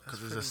city look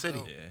because it's a city.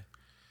 dope. Yeah.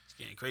 It's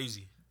getting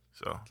crazy.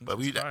 So, but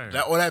we fire.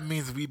 that all that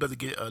means is we better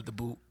get the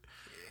boot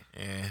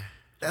and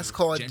That's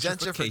called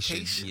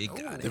Gentrification. gentrification. You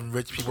got it. them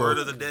rich people. Word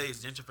of the day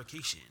is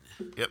gentrification.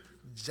 Yep.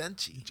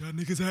 Genty. Y'all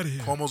niggas out of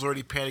here. Cuomo's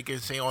already panicking,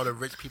 saying all the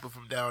rich people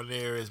from down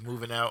there is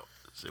moving out.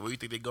 So where you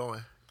think they're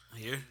going?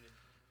 Here,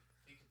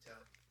 You can tell.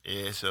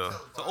 Yeah, so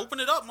So open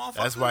it up, motherfucker.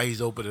 that's why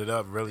he's opened it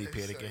up. Really, He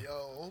paid said, again.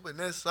 yo, open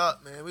this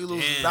up, man. We losing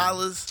Damn.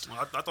 dollars.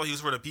 I thought he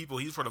was for the people.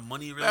 He was for the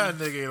money, really. That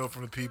nigga ain't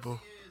from the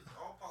people.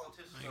 All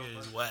politicians Nigga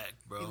is are whack,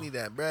 bro. He need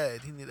that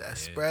bread. He need that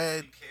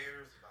spread. He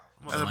cares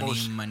about. That's the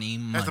most, money.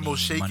 that's the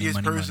most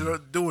shakiest person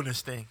doing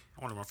this thing.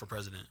 I want to run for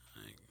president.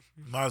 Like,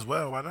 Might as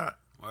well. Why not?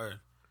 word.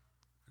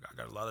 I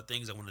got a lot of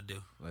things I want to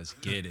do. Let's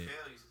get it. Fail,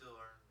 you still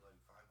earn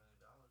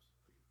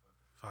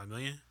like $5 million. $5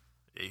 million.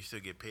 Yeah, you still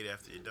get paid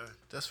after you're done.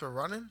 Just for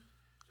running?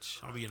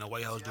 I'll be in the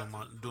White House doing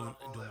my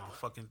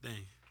fucking thing.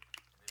 And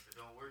if it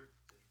don't work,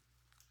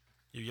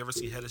 You ever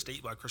see Head of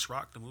State by Chris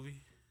Rock, the movie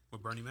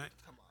with Bernie Mac?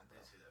 Come on, bro.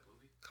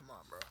 Come on,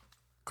 bro.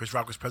 Chris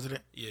Rock was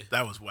president? Yeah.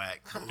 That was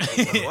whack.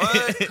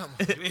 What? Come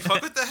on. You ain't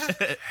fuck with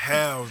that?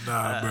 Hell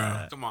nah,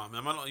 bro. Come on,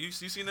 man. You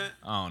seen that?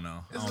 I don't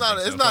know.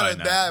 It's not a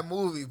bad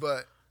movie,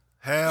 but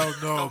Hell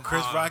no. Come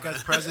Chris on, Rock man.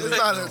 as president?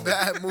 it's not a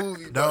bad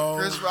movie. No, But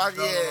Chris Rock,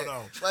 no, yeah,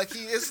 no. like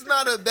it's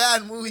not a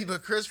bad movie,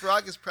 but Chris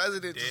Rock as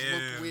president just Damn.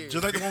 looked weird.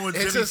 Just like the one with It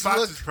Jimmy just Fox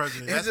looked- as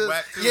president. it That's just-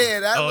 whack too. Yeah,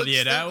 that Oh, looks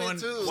yeah, that stupid one?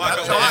 too. Why?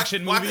 That's Why? an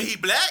action Why? movie? He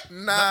black?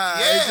 Nah, Yeah,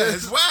 it just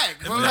it's whack.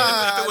 If bro. it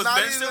was not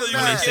Ben even Stiller, you that.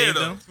 wouldn't They care saved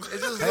though. him. It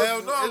just Hell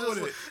looked- no it just with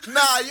looked-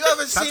 Nah, you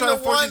ever Stop seen trying the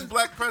to force these one?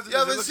 black presidents.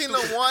 You ever It looks seen the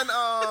stupid. one?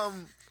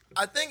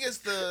 I think it's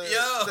the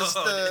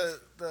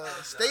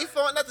State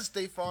Farm, not the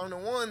State Farm, the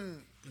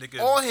one Nigga.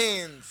 All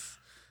Hands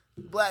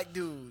black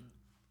dude.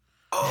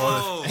 Oh.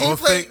 All He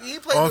played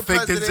all the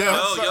fake president.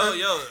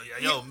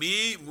 Denzel. Yo,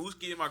 me,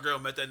 Mooski, and my girl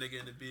met that nigga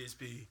in the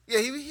BSP. Yeah,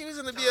 he was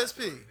in the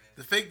BSP.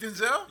 The fake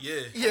Denzel?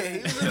 Yeah. Yeah, he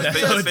was in the That's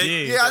fake- OG.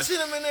 fake- Yeah, I seen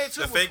him in there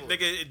too. The fake before.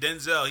 nigga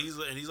Denzel,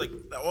 he's like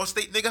The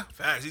all-state nigga?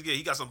 facts.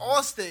 He got some.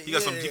 Allstate. He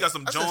got some. yeah. He got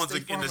some I said Jones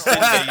State in the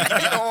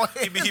Farm.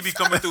 city. He be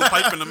coming through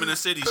piping them in the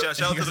city. Shout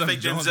out to the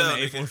fake Denzel. nigga. What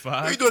you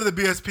 845. doing to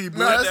the BSP, bro?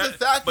 No, that's the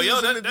fact But he yo,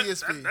 was in that, the that,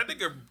 BSP. that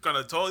nigga kind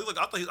of tall. I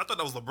thought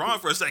that was LeBron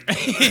for a second.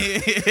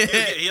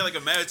 He had like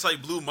a mad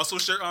tight blue muscle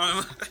shirt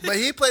on. But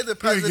he played the He didn't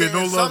president. get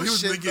no in love. some He was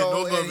shit, getting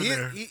no though, love and in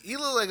there. he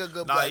looked like a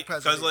good Nah, black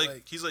because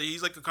president.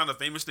 he's like a kind of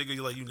famous nigga.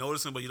 You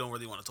notice him, but you don't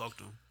really want to talk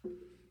to him.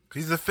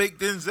 He's a fake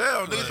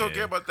Denzel. Niggas don't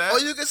care about that. oh,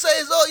 you can say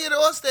it's you're the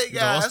Allstate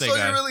guy. Allstate That's all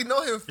guy. you really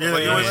know him for. Yeah,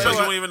 But yeah, you yeah.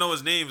 don't even know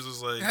his name. It's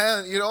just like.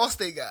 Hell, you're the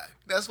Allstate guy.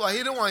 That's why he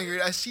didn't want to hear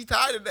that. She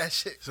tired of that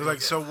shit. So,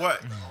 like, so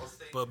what?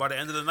 But by the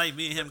end of the night,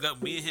 me and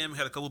him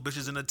had a couple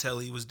bitches in the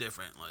telly. It was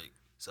different. Like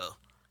so.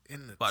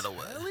 In the By the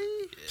way. telly?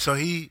 So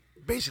he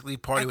basically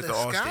partied At with the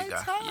the Sky all-state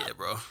guy. Top? Yeah,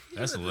 bro.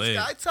 That's At the lit.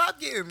 Sky Top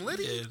getting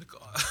litty. Yeah,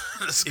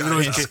 the Even though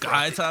he's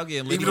sky. Sky Top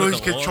getting lit Even though with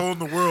he's the wall. controlling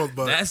the world,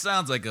 but That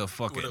sounds like a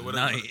fucking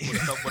night.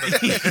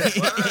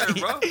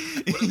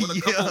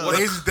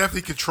 Blaze is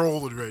definitely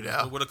controlling right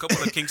now. With a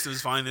couple of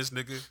Kingston's finest,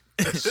 nigga.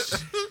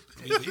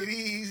 Take it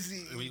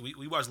easy.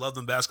 We watched Love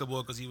Them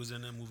Basketball because he was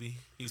in that movie.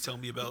 He was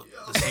telling me about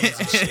the scenes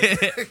and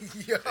shit.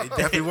 Yo. He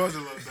definitely was a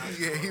little bit.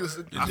 Yeah, he was.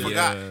 I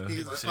forgot.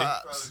 He was See? a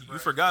pops. You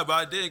forgot, but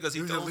I did because He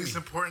he was the told me. least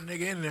important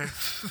nigga in there.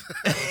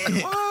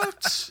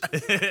 What?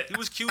 He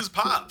was Q's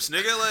pops,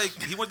 nigga. Like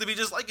he wanted to be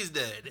just like his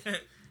dad.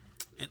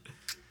 And,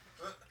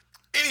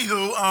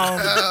 Anywho,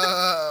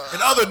 in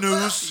other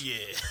news, yeah,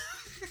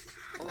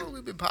 How long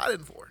we been potting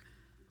for?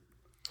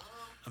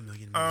 a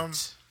million Um,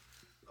 minutes.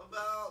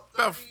 about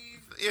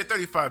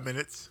 35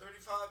 minutes.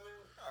 35 minutes.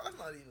 Oh, that's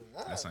not even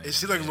long. That's not It even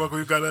seems like bad. look,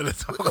 we've got nothing to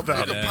talk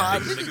about. Yeah.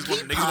 Pod, Niggas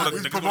want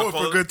We've to promoted for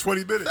a call good it.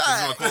 20 minutes.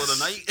 Niggas want to call it a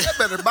night. You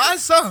better buy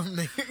something.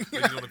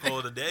 Niggas want to call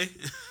it a day.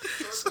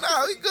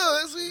 Nah, we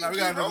good. Nah, we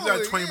got keep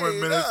rolling. 20 more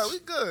minutes. Nah, we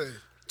good.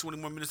 20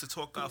 more minutes to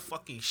talk our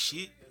fucking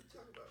shit.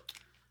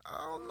 I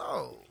don't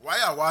know. Why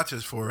y'all watch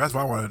us for? That's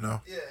what I want to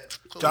know. Yeah.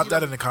 Drop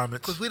that in the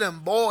comments. Cause we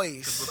them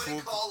boys.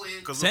 Somebody call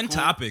in. Cause Send we're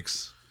cool.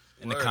 topics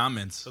in the Word.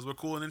 comments. Because we're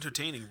cool and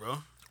entertaining, bro.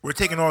 We're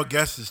taking all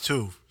guesses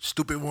too.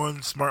 Stupid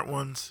ones, smart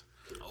ones,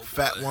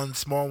 fat ones,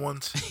 small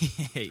ones.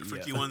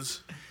 Freaky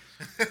ones.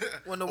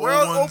 When the Old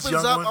world ones, opens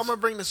young up, ones. I'm gonna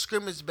bring the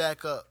scrimmage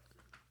back up.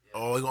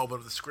 Oh, we gonna open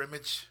up the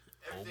scrimmage.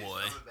 Everything's boy.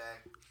 coming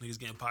back. Niggas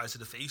getting pies to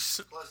the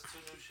face. Plus 2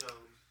 new shows.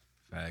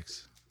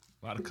 Facts.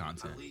 A lot of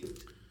content.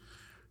 Leaked.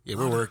 Yeah,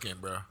 we're working,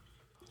 bro.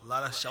 A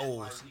lot of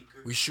shows.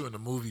 We shooting a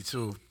movie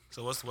too.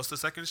 So what's the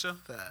second show?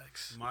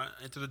 Facts. My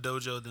Enter the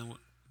Dojo, then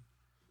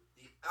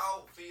The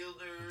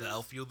Outfielders. the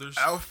Outfielders.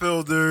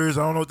 Outfielders,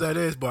 I don't know what that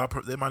is, but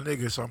they're my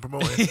niggas, so I'm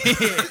promoting.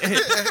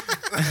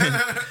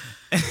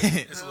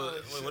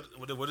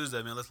 What is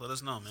that, man? Let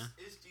us know, man.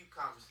 It's deep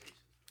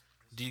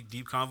conversation.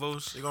 Deep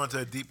convos. They're going to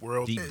a deep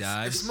world. Deep It's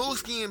dives.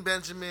 Mooski and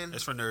Benjamin,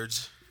 It's for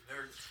nerds.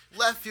 Nerds.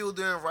 left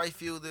fielder and right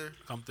fielder.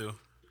 Come through.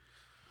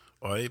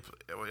 Oh, y'all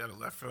the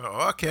left field.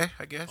 Oh, okay,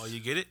 I guess. Oh, you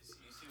get it?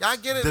 Y'all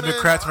get it,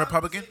 Democrats and man.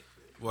 Republican.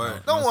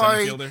 Word. Don't Center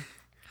worry. fielder.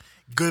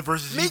 Good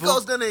versus man. evil.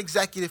 Miko's gonna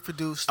executive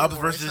produce. Up Don't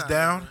worry, versus it's not-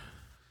 down.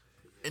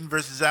 In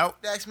versus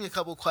out. They asked me a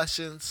couple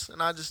questions,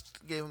 and I just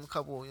gave them a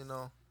couple, Yeah, you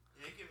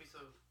give me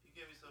some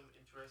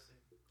interesting.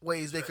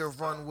 ways they could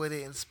run with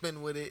it and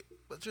spin with it.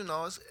 But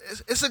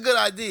it's a good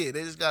idea.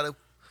 They just gotta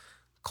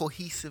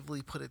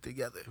cohesively put it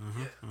together.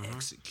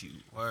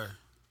 Execute. Word.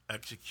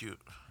 Execute.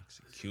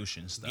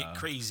 Execution style. Get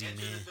crazy,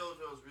 Enter man. the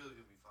Dojo is really gonna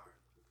be fire.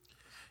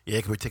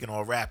 Yeah, 'cause we're taking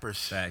all rappers.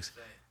 Facts.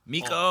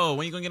 Miko,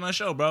 when you gonna get on the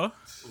show, bro?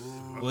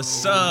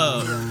 What's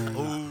up?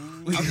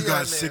 You Yeah, got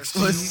man.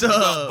 16. What's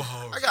up?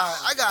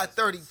 I got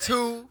 32,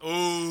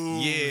 Ooh.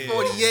 Yeah.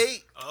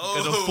 48,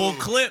 Got a full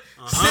clip.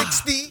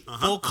 60.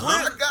 Full clip.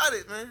 I got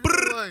it, man.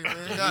 Look, man.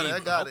 I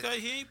got it. Okay,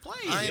 he ain't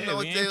playing. I didn't know Yeah,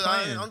 what we they. ain't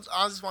playing.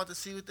 I just wanted to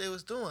see what they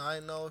was doing. I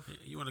didn't know if.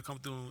 You want to come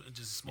through and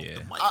just smoke Yeah.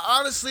 the mic? I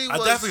honestly I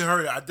was. definitely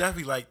heard it. I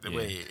definitely like the Yeah.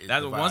 way it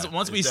That the once vibe.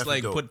 once It's we definitely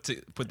like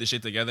dope. put the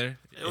shit together.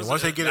 It was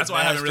Once they get That's it why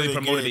I haven't mastered really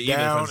and promoted get it either,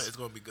 down, 'cause- it's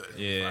gonna be good.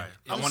 Yeah, Right.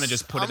 I want to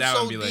just put it I'm out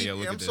so and be like, deep- yo,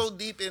 look I'm at this. so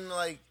deep in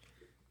like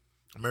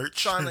Merch.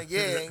 trying to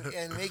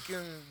and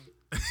making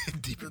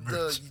deep in the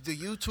merch. the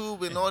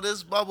YouTube and all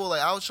this bubble.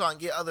 Like I was trying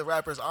to get other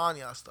rappers on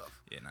y'all stuff.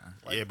 Yeah,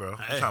 nah. Yeah, bro. I'm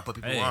Hey. trying to put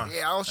people Hey. on.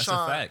 Yeah, I was That's a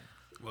trying. fact.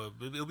 Well,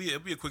 it'll be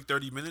a quick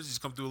 30 minutes.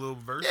 Just come through a little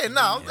verse. Yeah,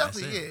 no, I'm Yeah, that's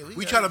definitely it.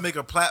 We try to make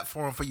a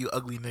platform for you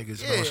ugly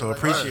niggas, bro. So like,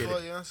 appreciate well,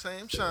 it. You know what I'm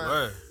saying? I'm trying.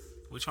 Word.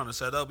 We're trying to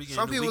set up. We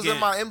Some people's in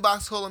my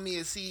inbox calling me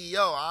a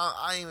CEO.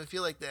 I ain't even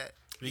feel like that.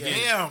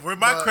 Damn, where's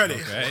my But- credit?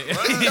 Okay.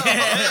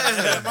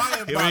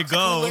 Yeah, Here we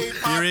go.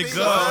 Here we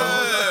go.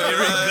 Here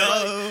we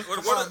go.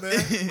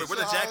 Where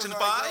the Jackson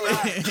 5?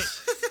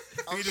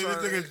 You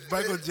know this nigga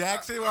Michael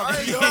Jackson? I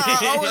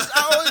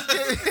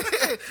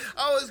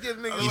always give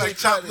niggas You like like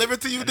chop credit. liver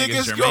to you That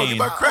nigga's niggas? Go, get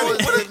my Jermaine. I always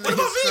credit. give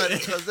niggas credit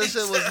because this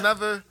shit was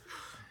never.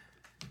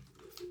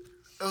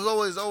 It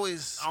was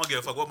always. I don't give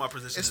a fuck what my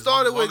position It is.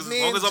 started with as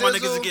me long as and all my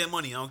niggas Jizzle. are getting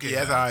money, I don't care.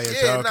 Yeah, that's all right.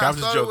 Yeah, I'm nah, just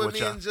started joking with with me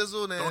y'all. and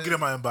Jizzle. And Don't get in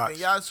my inbox. And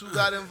Yatsu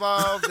got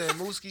involved, and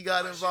Mooski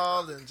got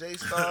involved, and J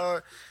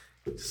Star.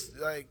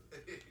 Like,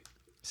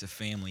 It's a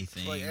family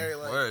thing.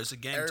 Word, it's a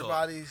gang talk.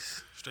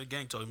 everybody's. Straight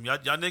gang talk.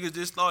 Y'all niggas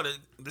just started.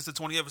 This is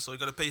the 20th episode. You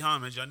gotta pay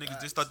homage. Y'all niggas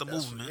just start the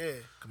That's movement. what- Yeah.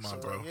 Come on,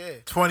 So, bro. Yeah.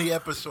 20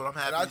 episode. I'm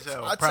happy And as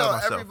hell. I I'm proud tell of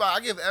myself. everybody, I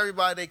give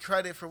everybody their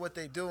credit for what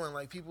they doing.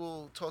 Like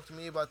people talk to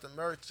me about the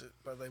merch,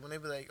 but like when they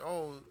be like,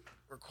 "Oh,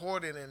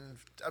 recording," and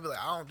I be like,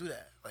 "I don't do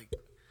that." Like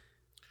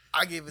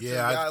I give it to the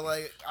Yeah, guy.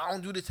 Like I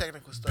don't do the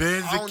technical stuff.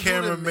 Ben's I the don't do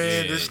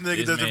cameraman. Yeah, This nigga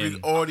this doesn't man-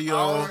 read audio.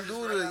 I don't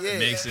do the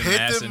Mix and Hit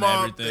master them and up.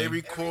 everything. They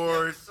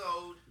record.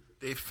 Episode,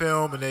 They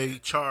film and they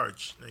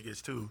charge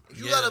niggas too. If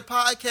you Yeah. got a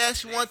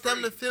podcast, you want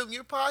them to film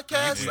your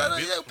podcast,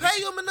 Yeah.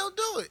 pay them and they'll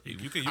do it.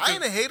 You I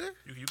ain't a hater.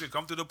 You can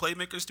come to the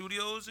Playmaker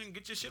Studios and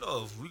get your shit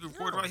off. We can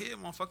record right here,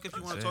 motherfucker. If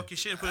you want That's to it. talk your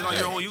shit, put it on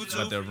your own Got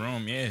YouTube. the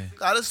room, yeah.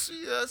 Gotta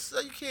see us.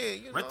 You can't.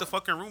 You know, Rent the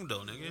fucking room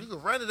though, you nigga.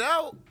 can rent it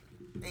out.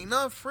 Ain't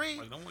nothing free.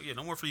 Like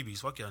no more freebies.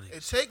 Fuck y'all niggas.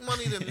 It take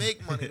money to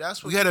make money.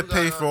 That's what We had to people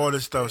pay gotta for all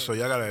this stuff, understand.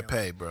 so y'all gotta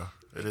pay, bro.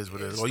 It is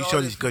what it is. Well, you show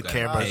started these good from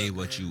Gotta cameras. pay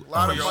what you A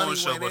lot For of your money own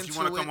show, went but if you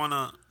want to into come it.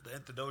 on the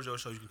Enter Dojo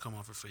show, you can come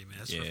on for free, man.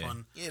 That's for Yeah.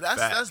 fun. Yeah, that's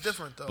Facts.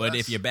 different though. But That's-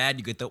 if you're bad,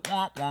 you get the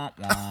womp womp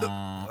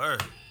womp.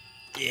 Word.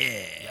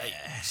 Yeah.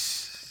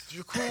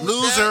 you cool with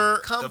Loser.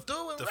 that, come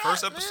through and The rap,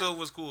 first man. episode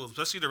was cool,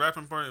 especially the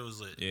rapping part. It was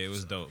lit. Yeah, it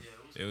was dope.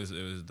 It was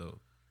dope.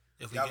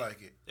 If Y'all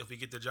like it. If we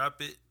get to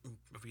drop it,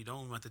 if we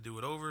don't, we have to do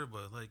it over.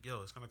 But like,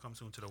 yo, it's gonna come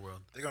soon to the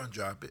world. They're gonna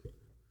drop it.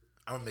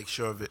 I'm gonna make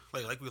sure of it.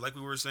 Like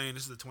we were saying,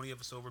 this is the 20th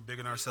episode. We're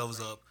bigging ourselves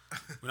up.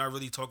 We're not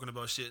really talking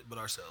about shit but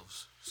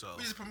ourselves. So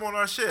We just promote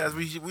our shit as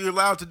we're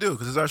allowed to do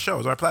because it's our show,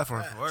 it's our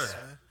platform. word.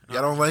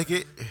 Y'all don't like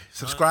it?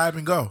 Subscribe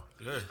and go.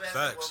 Good.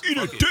 Facts. Eat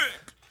a Fuck it. dick.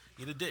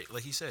 Eat a dick,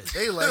 like he said.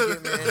 They like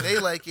it, man. They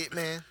like it,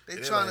 man. They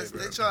trying like it, to.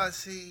 bro. They trying to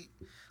see.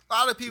 A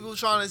lot of people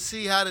trying to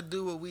see how to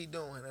do what we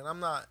doing, and I'm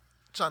not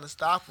trying to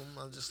stop them.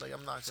 I'm just like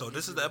I'm not. So gonna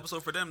this do is the it.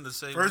 episode for them to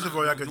say. First of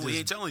all, y'all could we just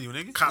ain't telling you,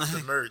 nigga. Cop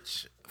the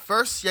merch.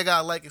 First, you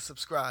gotta like and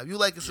subscribe. You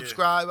like and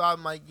subscribe, I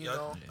might, you Yeah,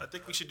 know. I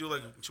think we should do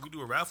should we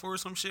do a raffle or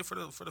some shit for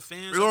the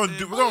fans? We're out gonna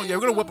there?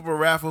 we're gonna whip up a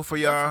raffle for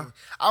y'all.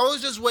 I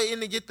was just waiting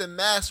to get the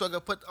mask so I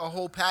could put a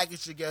whole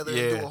package together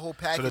and do a whole So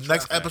package. the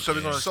next raffle. episode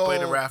we're gonna So, display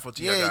the raffle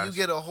to y'all yeah, guys. you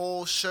get a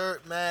whole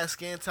shirt,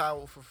 mask, and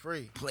towel for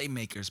free.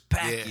 Playmakers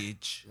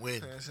package Win. You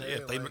know what I'm Yeah,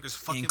 saying? Playmakers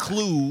fucking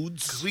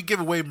includes. We give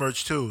away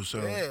merch too, so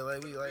Yeah,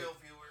 like we like. real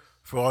viewers.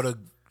 for all the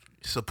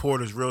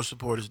supporters, real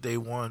supporters, day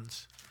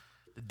ones,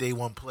 the day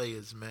one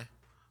players, man.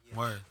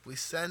 Word. We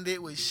send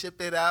it, we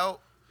ship it out.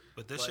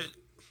 But this shit,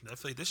 I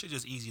feel like this shit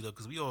just easy though,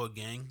 cause we all a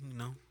gang, you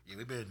know. Yeah,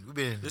 we've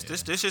been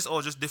This shit's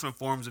all just different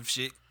forms of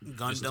shit.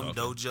 Gundam, talking.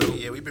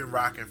 Dojo, yeah, we've been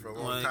rocking for a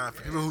long Like- time.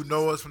 For people who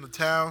know us from the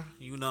town,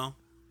 you know.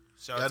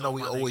 Shout y'all to know all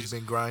we my always niggas.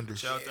 been grinders.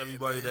 Shout out to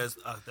everybody that's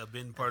that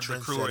been part of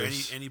the crew or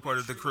Trendsetters. any part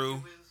of the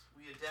crew.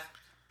 We adapt.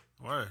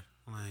 Word.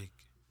 Like,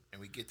 And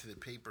we get to the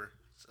paper.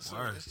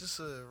 Word. It's just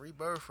a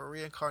rebirth, a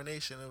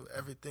reincarnation of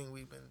everything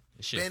we've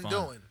This shit been fun.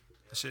 doing.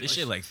 This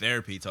shit like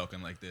therapy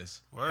talking like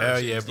this. Word. Hell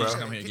Shit, yeah, You bro. just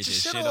come here and Get get, your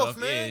your shit shit off, off.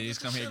 man. Yeah, you Get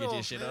just come your here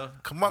and shit get your off, shit man.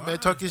 off. Come up, man,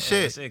 talk your Yeah,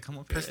 shit. that's it. Come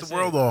up here. Piss the That's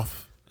world it.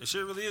 off. This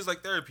shit really is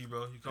like therapy,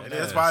 bro. You come It there.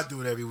 That's is. why I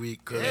do it every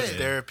week. Cause it's Yeah.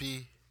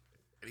 therapy.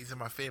 And these are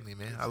my family,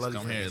 man. I love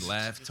Come these here, niggas.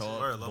 laugh, Word, talk,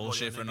 love all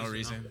bullshit y'all for no niggas, you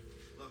reason.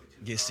 Love you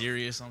too. Get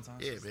serious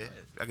sometimes. Yeah, man.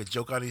 I can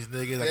joke on these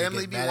niggas. I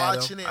Family can be get mad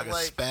watching at it them. I can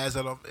like- spaz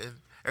at them, and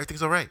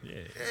everything's all right. Yeah.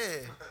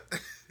 Yeah.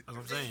 That's what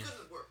I'm saying.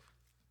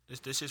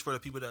 This shit's for the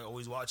people that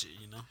always watch it,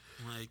 you know,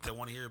 like that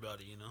want to hear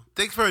about it, you know.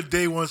 Thanks for our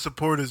day one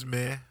supporters,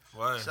 man.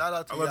 Word. Shout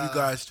out to I love y'all. you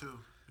guys too. Love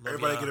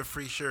Everybody y'all. get a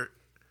free shirt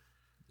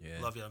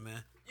Yeah. Love y'all,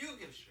 man. You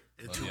get a shirt.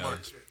 in Love 2 y'all.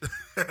 months.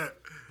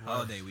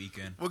 Holiday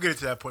weekend. We'll get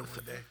to that point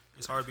one day.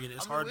 It's hard being.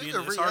 It's I mean, hard we being.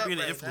 could It's hard re-up being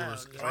an right influencer. now,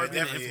 It's yeah. hard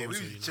being an Definitely, we influencer.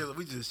 just You know? chilling.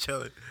 We just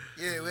chilling.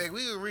 Yeah, like,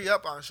 we could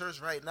re-up on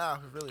shirts right now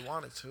if we really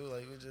wanted to.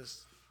 Like, we just...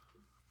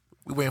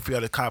 We waiting for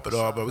y'all to cop it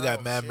all, but we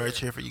got mad merch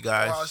here for you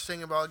guys. Or I was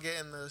thinking about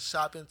getting the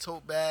shopping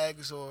tote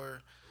bags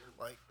or,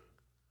 like...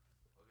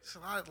 It's a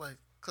lot, like...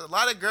 Cause a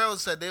lot of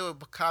girls said they would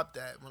cop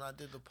that when I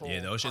did the poll. Yeah,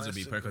 those shits on would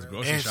be perfect. Instagram.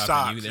 Grocery And shopping,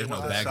 socks. there's no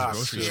And bags socks.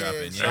 grocery Yeah,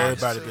 shopping. socks. Yeah.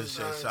 Everybody so could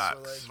say nice,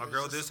 socks. My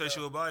girl did say she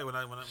would buy it when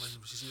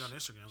she sees it on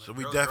Instagram. Like, So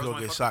we girls- definitely girls gonna might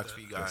get fuck socks with for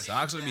you that. guys.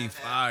 Socks would be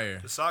fire.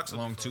 The socks would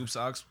be Long fire. tube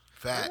socks.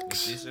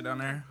 Facts. This shit down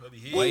there. That'd be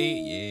heat.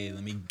 Wait, yeah,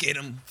 let me get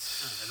him.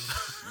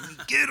 Let me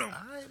get him.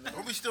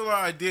 Well, we still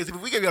our ideas.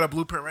 We got a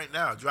blueprint right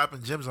now,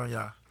 dropping gems on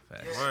y'all.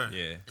 Word.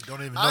 Yeah.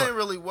 Don't even know. I it. ain't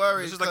really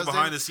worried. This is like a 'cause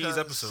behind the they- scenes 'cause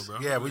episode, bro.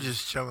 Yeah, we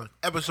just chilling.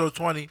 Episode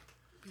 20.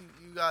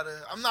 You gotta.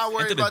 I'm not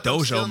worried Enter the about them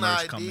dojo stealing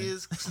merch coming.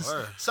 ideas.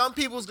 Word. Some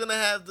people's gonna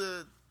have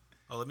the.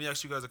 Oh, let me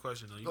ask you guys a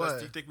question though. You Go guys, ahead.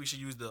 do you think we should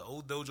use the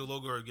old dojo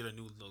logo or get a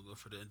new logo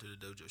for the Enter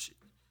the Dojo shit?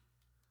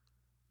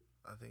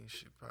 I think you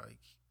should probably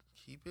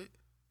keep it.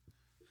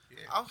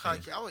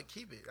 I would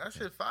keep it. That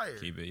shit fire.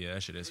 Keep it. Yeah,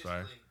 that shit is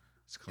fire.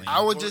 It's clean.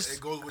 I would just. It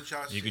goes with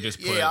y'all. You could just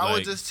put Yeah, I would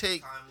like, just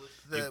take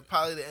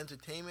probably the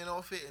entertainment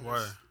off it and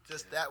Word.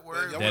 just that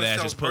word. That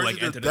ass just put,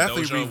 like, Enter the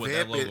Dojo with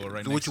that logo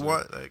right Do what next you to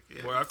want. Like,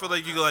 yeah. Or I feel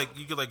like you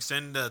could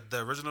send the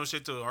original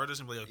shit to an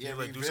artist and be like, can you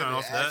like do something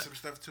off add that? some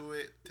stuff to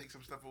it. Take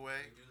some stuff away.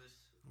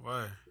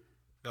 Word.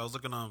 I was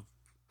looking on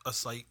a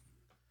site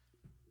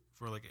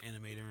for like an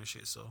animator and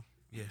shit. So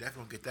yeah,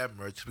 Definitely get that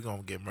merch. We're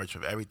gonna get merch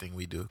of everything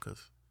we do, cause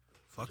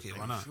fuck it,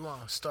 why not? If you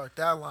want to start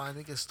that line,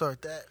 we can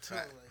start that too.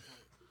 Right. Like,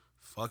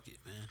 Fuck it,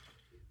 man.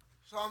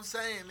 so I'm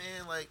saying,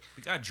 man, like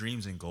we got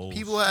dreams and goals.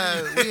 people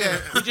have,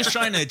 We're just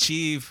trying to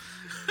achieve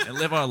and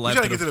live our we life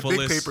trying to to the get to the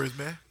big fullest papers,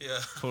 man. Yeah.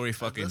 before we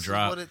fucking this is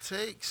drop. what it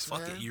takes, Fuck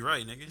man. it, you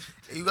right, nigga.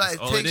 You got That's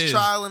all it it takes is.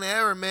 trial and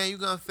error, man. You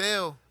gonna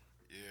fail.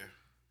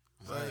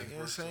 Yeah. Like, you know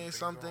what I'm saying?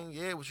 Something,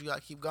 yeah, but you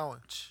gotta keep going.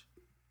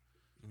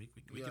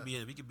 We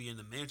could be in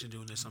the mansion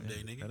doing this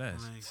someday, nigga. That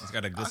ass. Like, It's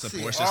got a good I see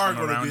support it. system Are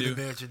gonna around be you. in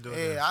the mansion doing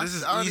Yeah, this. This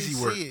is I already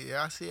easy work. see it.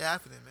 Yeah, I see it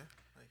happening, man.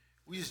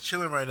 We just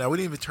chilling right now. We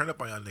didn't even turn up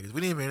on y'all niggas.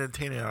 We didn't even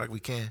entertain y'all like we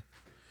can.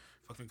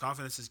 fucking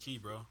confidence is key,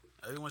 bro.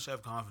 Everyone should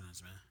have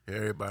confidence, man.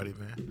 Everybody,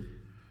 man.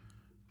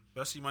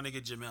 Especially my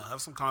nigga Jamel.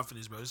 Have some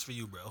confidence, bro. This is for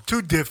you, bro.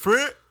 Too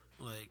different.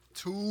 Like,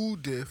 Too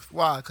diff.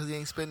 Why? Because he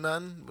ain't spit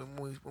nothing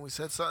when we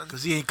said something.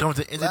 Cause he ain't come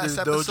to enter Last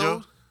the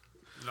episode. dojo.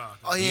 nah.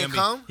 Oh, he ain't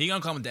come. He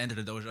gonna come at the end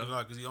of the dojo.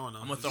 Nah, because he on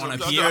them. I'm gonna throw on a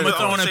Pierre. I'm gonna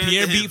throw on a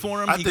Pierre beat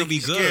for him. I He think gonna be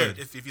he's good. scared.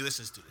 If he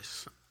listens to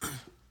this.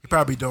 He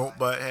probably don't,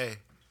 but hey,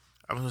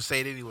 I'm gonna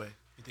say it anyway.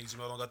 You think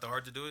Jamel don't got the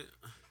heart to do it?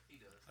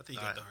 I think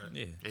he got the heart.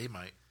 Yeah. Yeah, he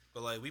might.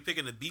 But like, we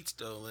picking the beats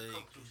though. Like,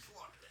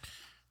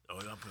 Oh,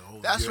 they're gonna put a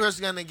whole. That's where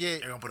it's gonna get.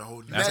 they're gonna put a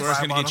whole. That's where it's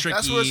gonna get tricky.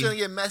 That's where it's gonna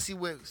get messy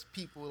with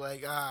people.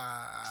 Like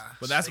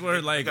But that's where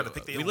like gotta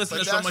pick their we own. listen But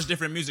to so that's- much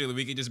different music that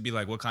we can just be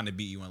like, what kind of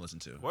beat you want to listen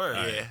to? word.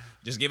 Yeah.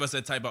 Just give us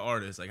a type of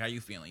artist. Like, how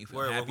you feeling? You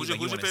feeling Word. happy? Who's your-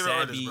 Like, you who's your want a favorite sad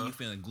artist, beat? bro? You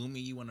feeling gloomy?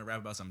 You want to rap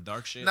about some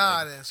dark shit? Nah,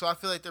 Like, then. So I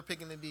feel like they're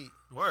picking the beat.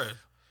 Word.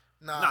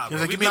 Nah, Nah, He's bro,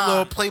 like, we give me a not-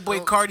 little Playboy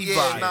no, Cardi yeah,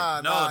 vibe.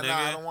 Nah, No, nah, nigga.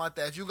 I don't want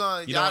that. If you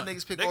gonna, You y'all don't-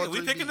 niggas pick Nigga, all we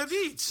three picking the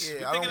beats. beats. Yeah, we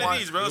I don't picking the want-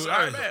 beats, bro. Dude, Sorry.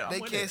 alright, man, I'm They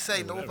with can't it.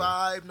 say no Whatever.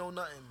 vibe, no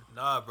nothing.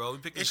 Nah, bro. We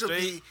picking It could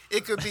straight. be,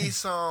 it could be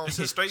some It's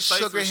a straight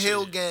cypher Sugar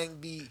Hill shit. Gang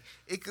beat.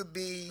 It could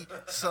be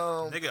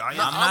some. Nigga, I'm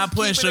not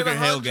putting keeping it Sugar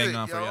Hill 100, Gang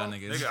on for yo. y'all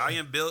niggas. Nigga,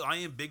 I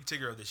am Big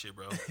Tigger of this shit,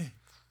 bro.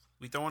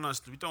 we throwing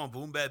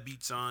boom bap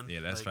beats on. Yeah,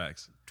 that's like,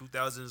 facts.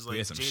 2000s We like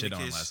had some shit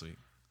on Jadakiss, last week.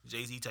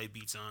 Jay-Z type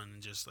beats on,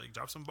 and just like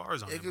drop some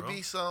bars on It it, could bro.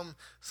 be some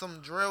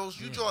drills.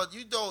 You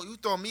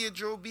throw me a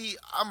drill beat.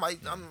 I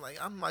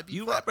might be.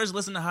 You fucked. rappers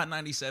listen to Hot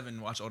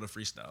 97, watch all the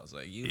freestyles.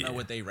 Like, you know Yeah.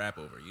 what they rap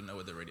over. You know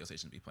what the radio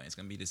stations be playing. It's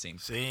gonna be the same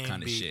Same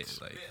kind of beats.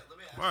 shit. Like, Let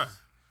me ask, Word. let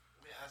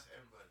me ask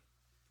everybody.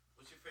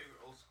 What's your favorite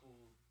old school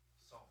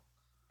song?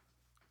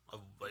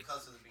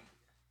 Because of the beat.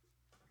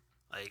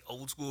 Like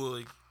old school.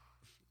 Like,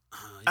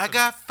 I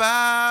got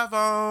 5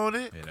 on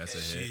it. yeah, that's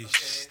a hit.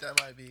 Sheesh. That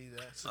might be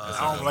that.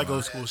 I don't like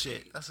old school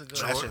shit. That's a good.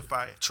 That one. shit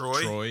fire.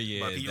 Troy. Troy, yeah,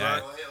 by P.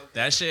 that, Rock.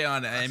 that shit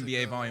on the a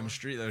NBA good Volume one.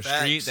 Street, the Facts,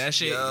 street, that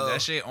shit, yo.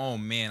 that shit. Oh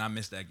man, I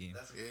missed that game.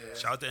 Yeah.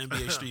 Shout out to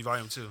NBA Street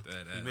Volume 2.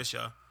 That- We miss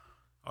y'all.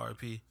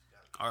 RP.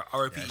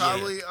 RP. Yeah.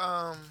 Probably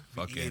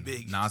Fucking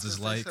big. Nas since is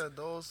they like, said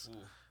those.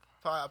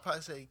 Ooh. I'd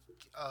probably say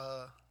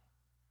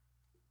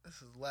this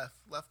is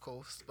left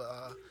coast,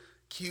 but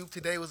Cube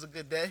Today Was a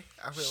Good Day.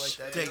 I feel like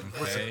that. Today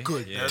was okay, a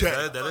good yeah.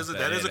 day. That is a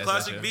That's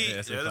classic a- beat. yeah,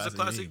 that's a That is a classic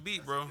classic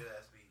beat, bro. Good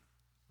ass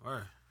beat.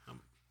 Word. I'm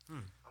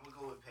gonna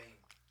go with Pain.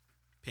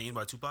 Pain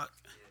by Tupac.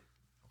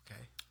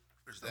 Okay.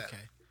 Where's that? Okay.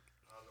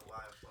 I don't know why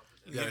I fuck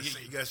with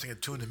You gotta sing a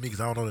tune to me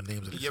because I don't know the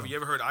names of the You song.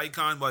 ever heard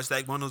Icon by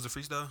Stack Bundles of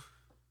Freestyle?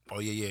 Oh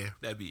yeah.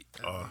 That beat.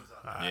 Oh,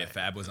 yeah, alright.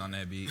 Fab was on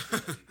that beat.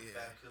 that. Killed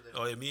it.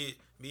 Oh yeah, me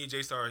and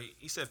J Star.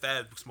 He said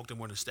Fab smoked him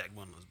more than Stack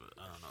Bundles, but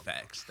I don't know.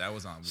 Facts. That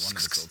was on one of the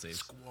soul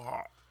tapes.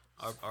 Squaw.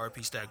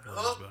 RP Stack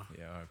Bundles, bro.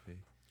 Yeah, RP.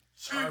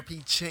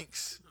 RP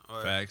Chinks.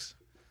 Alright. Facts.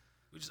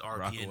 We just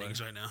Rock RP away.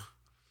 niggas right now.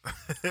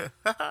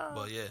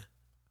 But yeah,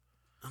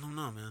 I don't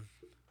know, man.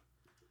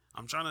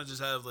 I'm trying to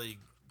just have like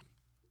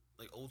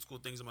like old school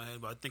things in my head,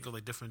 but I think of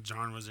like different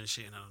genres and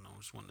shit, and I don't know. I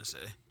just wanted to say,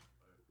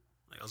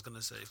 like I was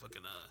gonna say,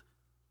 fucking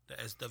the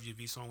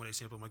SWV song when they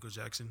sample Michael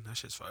Jackson. That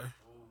shit's fire.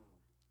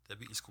 That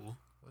beat is cool.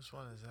 Which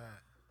one is that?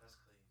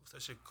 What's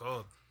that shit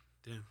called?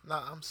 Damn.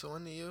 Nah, I'm so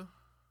into you.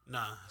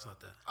 Nah, it's not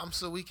that. I'm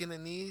so weak in the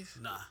knees.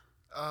 Nah.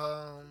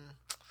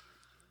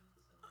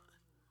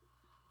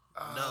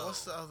 No.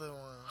 What's the other one?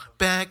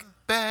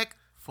 Back,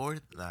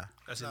 forth. Nah.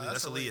 That's Nah,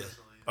 that's that's Aaliyah.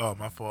 Oh,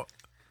 my fault.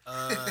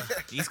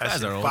 These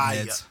guys are old fire.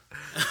 heads.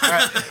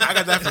 I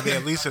got that from the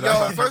Lisa.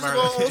 Yo, first of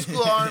all, old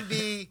school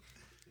R&B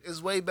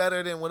is way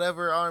better than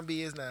whatever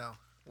R&B is now.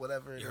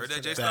 Whatever. You heard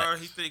that, J Star?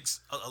 He thinks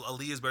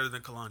Aaliyah is better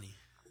than Kalani.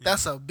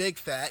 That's a big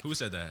fact. Who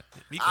said that?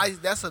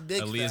 That's a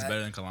big Aaliyah's fact.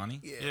 better than Kalani?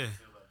 Yeah.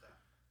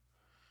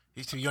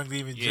 He's too young to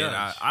even judge.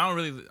 Yeah, I don't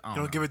really. I You don't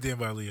don't give a damn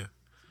about Aaliyah.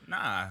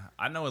 Nah,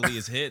 I know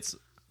Aaliyah's hits.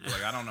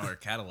 Like I don't know her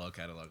catalog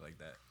like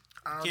that.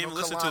 I don't Can't know even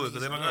listen to it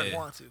 'cause they don't Kalani's, got I it.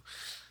 want to.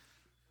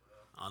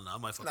 I don't know. I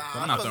might fuck. Nah,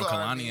 I'm I not fuck throwing with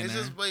Kalani R&B. in It's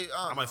there. just wait.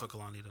 I might fuck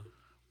Kalani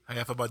I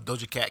got about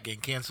Doja Cat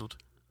getting canceled.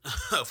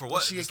 though. For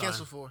what? She this get time?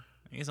 canceled for.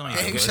 Niggas don't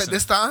Hey, even you said listen.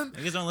 this time?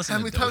 Niggas don't listen How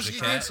to many times she Doja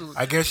get Cat. canceled?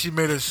 I guess she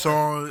made a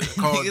song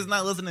called Niggas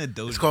not listening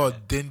to Doja it's called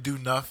Cat. Didn't Do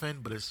Nothing,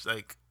 but it's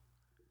like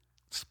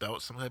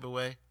spelled some type of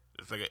way.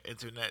 It's like an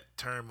internet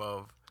term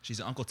of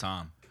She's Uncle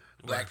Tom.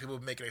 black people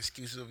making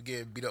excuses of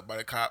getting beat up by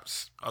the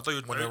cops I thought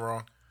you when they're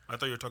wrong. I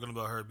thought you were talking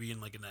about her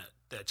being like in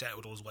that chat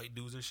with those white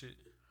dudes and shit.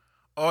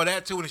 Oh,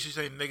 that too, when she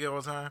say nigga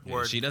all the time. Yeah,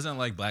 Word. she doesn't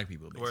like black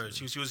people. Where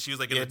Basically. she was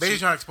like in Yeah, a, basically she,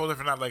 trying to expose her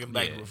for not liking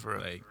black Yeah, people for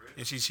real. like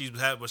and she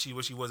had but she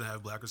wasn't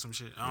half black or some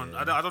shit. I don't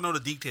Yeah. I don't know the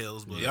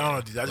details, but Yeah, I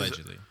don't know. I just,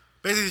 allegedly.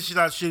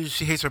 basically,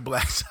 she hates her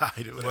black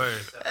side. Or whatever.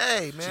 word.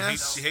 Hey, She man.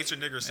 hates her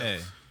nigger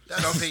self.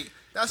 Hey,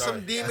 That's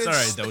some demons.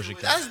 that's all right, Doja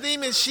Cat. That's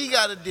demons she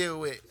got to deal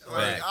with.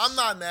 Like, Facts. I'm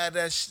not mad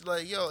at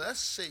like, yo,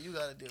 that's shit you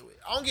got to deal with.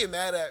 I don't get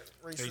mad at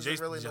Hey, racism Jay,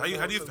 really.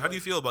 how do you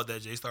feel about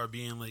that, J Star,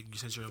 being like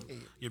since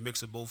you're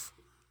mix of both?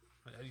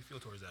 How do you feel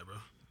towards that, bro?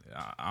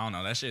 I don't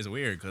know. That shit is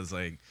weird because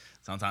like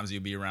sometimes you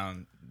be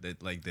around the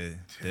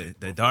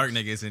dark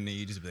niggas and then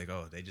you just be like,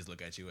 oh, they just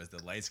look at you as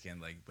the light skin,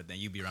 like. But then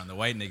you be around the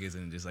white niggas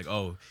and just like,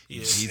 oh,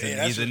 he's that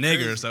a shit's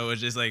nigger. crazy. So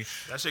it's just like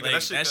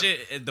That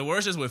shit The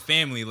worst is with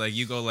family. Like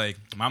you go like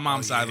my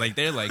mom's side, like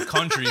they're like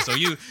country. So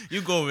you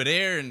go over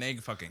there and they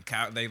fucking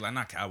they like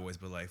not cowboys,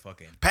 but like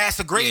fucking Pass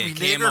the gravy,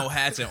 camo nigga.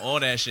 hats and all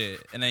that shit.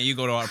 And then you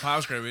go to our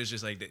pop's crib, it's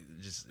just like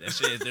that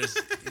shit.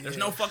 There's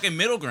no fucking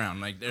middle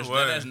ground. Like there's no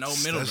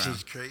middle That ground.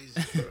 shit's crazy.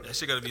 that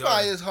shit gotta be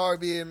Probably hard. is hard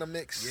being a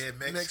mix. Yeah,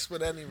 mix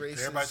with any race.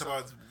 Everybody talk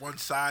about one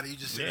side, you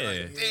just say Yeah.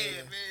 like,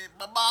 damn, man,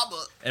 my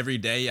mama. Every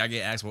day I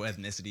get asked what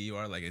ethnicity you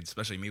are, like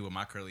especially me with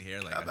my curly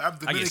hair. Like I'm I get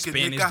Dominican,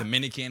 Spanish, nigga.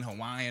 Dominican,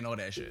 Hawaiian, all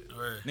that shit.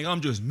 Word. Nigga,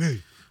 I'm just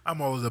me.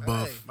 I'm all of the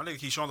above. Hey. My nigga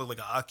Keyshawn look like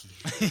a Aki.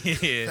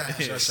 Yeah.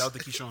 Shout out to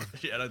Keyshawn.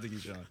 Shout out to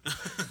Keyshawn.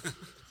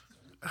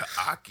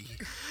 Aki.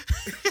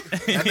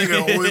 That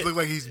nigga always look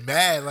like he's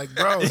mad. Like,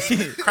 bro,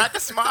 crack a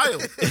smile.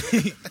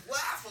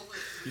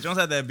 Keyshawn's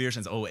had that beer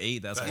since 08,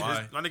 that's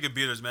why. My nigga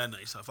Beard is mad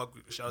nice. I fuck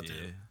with shout out to Yeah.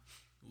 him.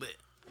 Lit.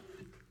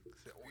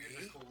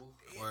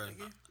 Word.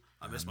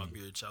 I miss my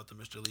beard. Shout out to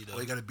Mr. Lee though. Oh,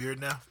 you got a beard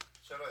now?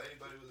 Shout out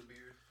anybody with a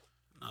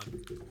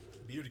beard.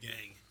 Beard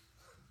gang.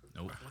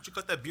 Nope. Why don't you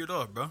cut that beard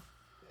off, bro?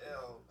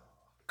 Hell no.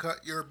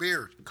 Cut your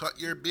beard. Cut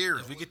your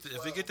beard. If we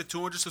get to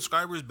 200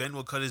 subscribers, Ben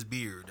will cut his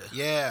beard.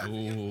 Yeah. Ooh. If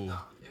we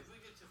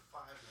get to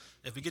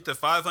 500, If we get to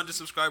 500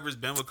 subscribers,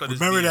 Ben will cut his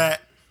Remember beard.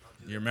 that.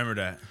 You remember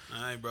that.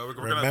 All right, bro. We're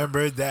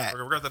Remember that.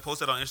 gonna have to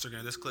post that on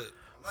Instagram. This clip.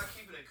 I'm not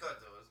keeping it cut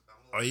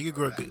though. Oh, you can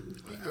grow. You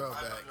You go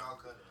back. I'll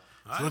cut it.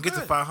 All don't right, get to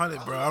good.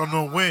 500, bro. I don't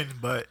know when,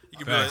 but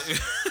You can be like,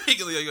 you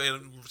can be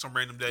like, some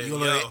random day. you Yo,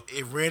 gonna like,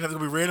 if random,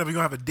 gonna be random. You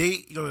gonna have a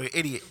date. You gonna be an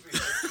idiot.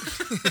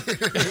 And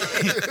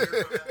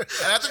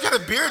after got a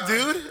beard,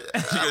 dude.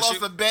 I lost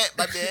shoot- a bet,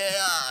 but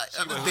yeah,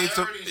 gonna- this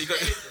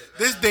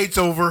this date's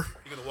over.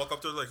 You're gonna walk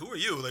up to her like, who are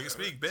you? Like, it's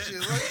me, Ben.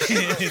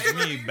 It's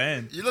me,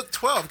 Ben. You look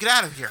 12. Get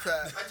out of here.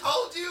 I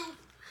told you.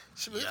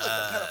 She look like a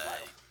pedophile. I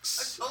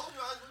told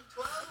you I was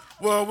 12.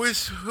 Well,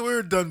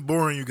 we're done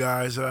boring you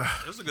guys. It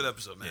was a good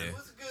episode, man. It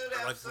was a good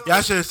episode. Yeah,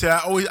 I should have said. I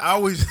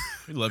always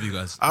We love you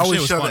guys. I That always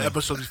shit was shut the funny.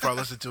 episode before I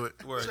listen to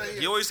it. Word.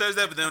 He always says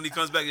that, but then when he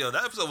comes back, yo,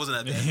 that episode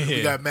wasn't that bad. We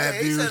Yeah. got mad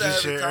Hey, he views said and that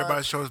every shit. time.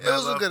 Everybody shows It bad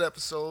was a love. good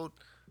episode.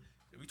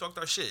 We talked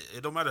our shit.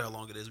 It don't matter how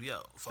long it is. We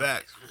out. Fuck.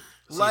 Facts.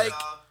 Like,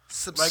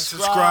 subscribe.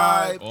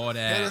 subscribe. All Hit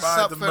that. us Buy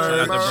up the for merch. the Shout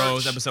out to merch.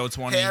 Bros, episode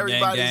 20. Hit Gang,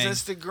 everybody's gang.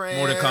 Instagram.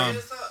 More to come. Hit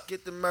us up.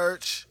 Get the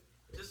merch.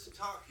 Just to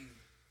talk to you.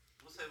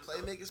 We'll say what's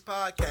up. Playmakers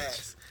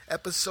Podcast,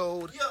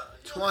 episode Yeah,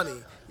 20.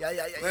 Yeah.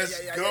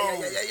 Let's Yeah.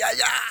 go. Yeah.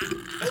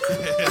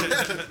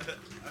 That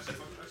shit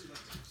fucking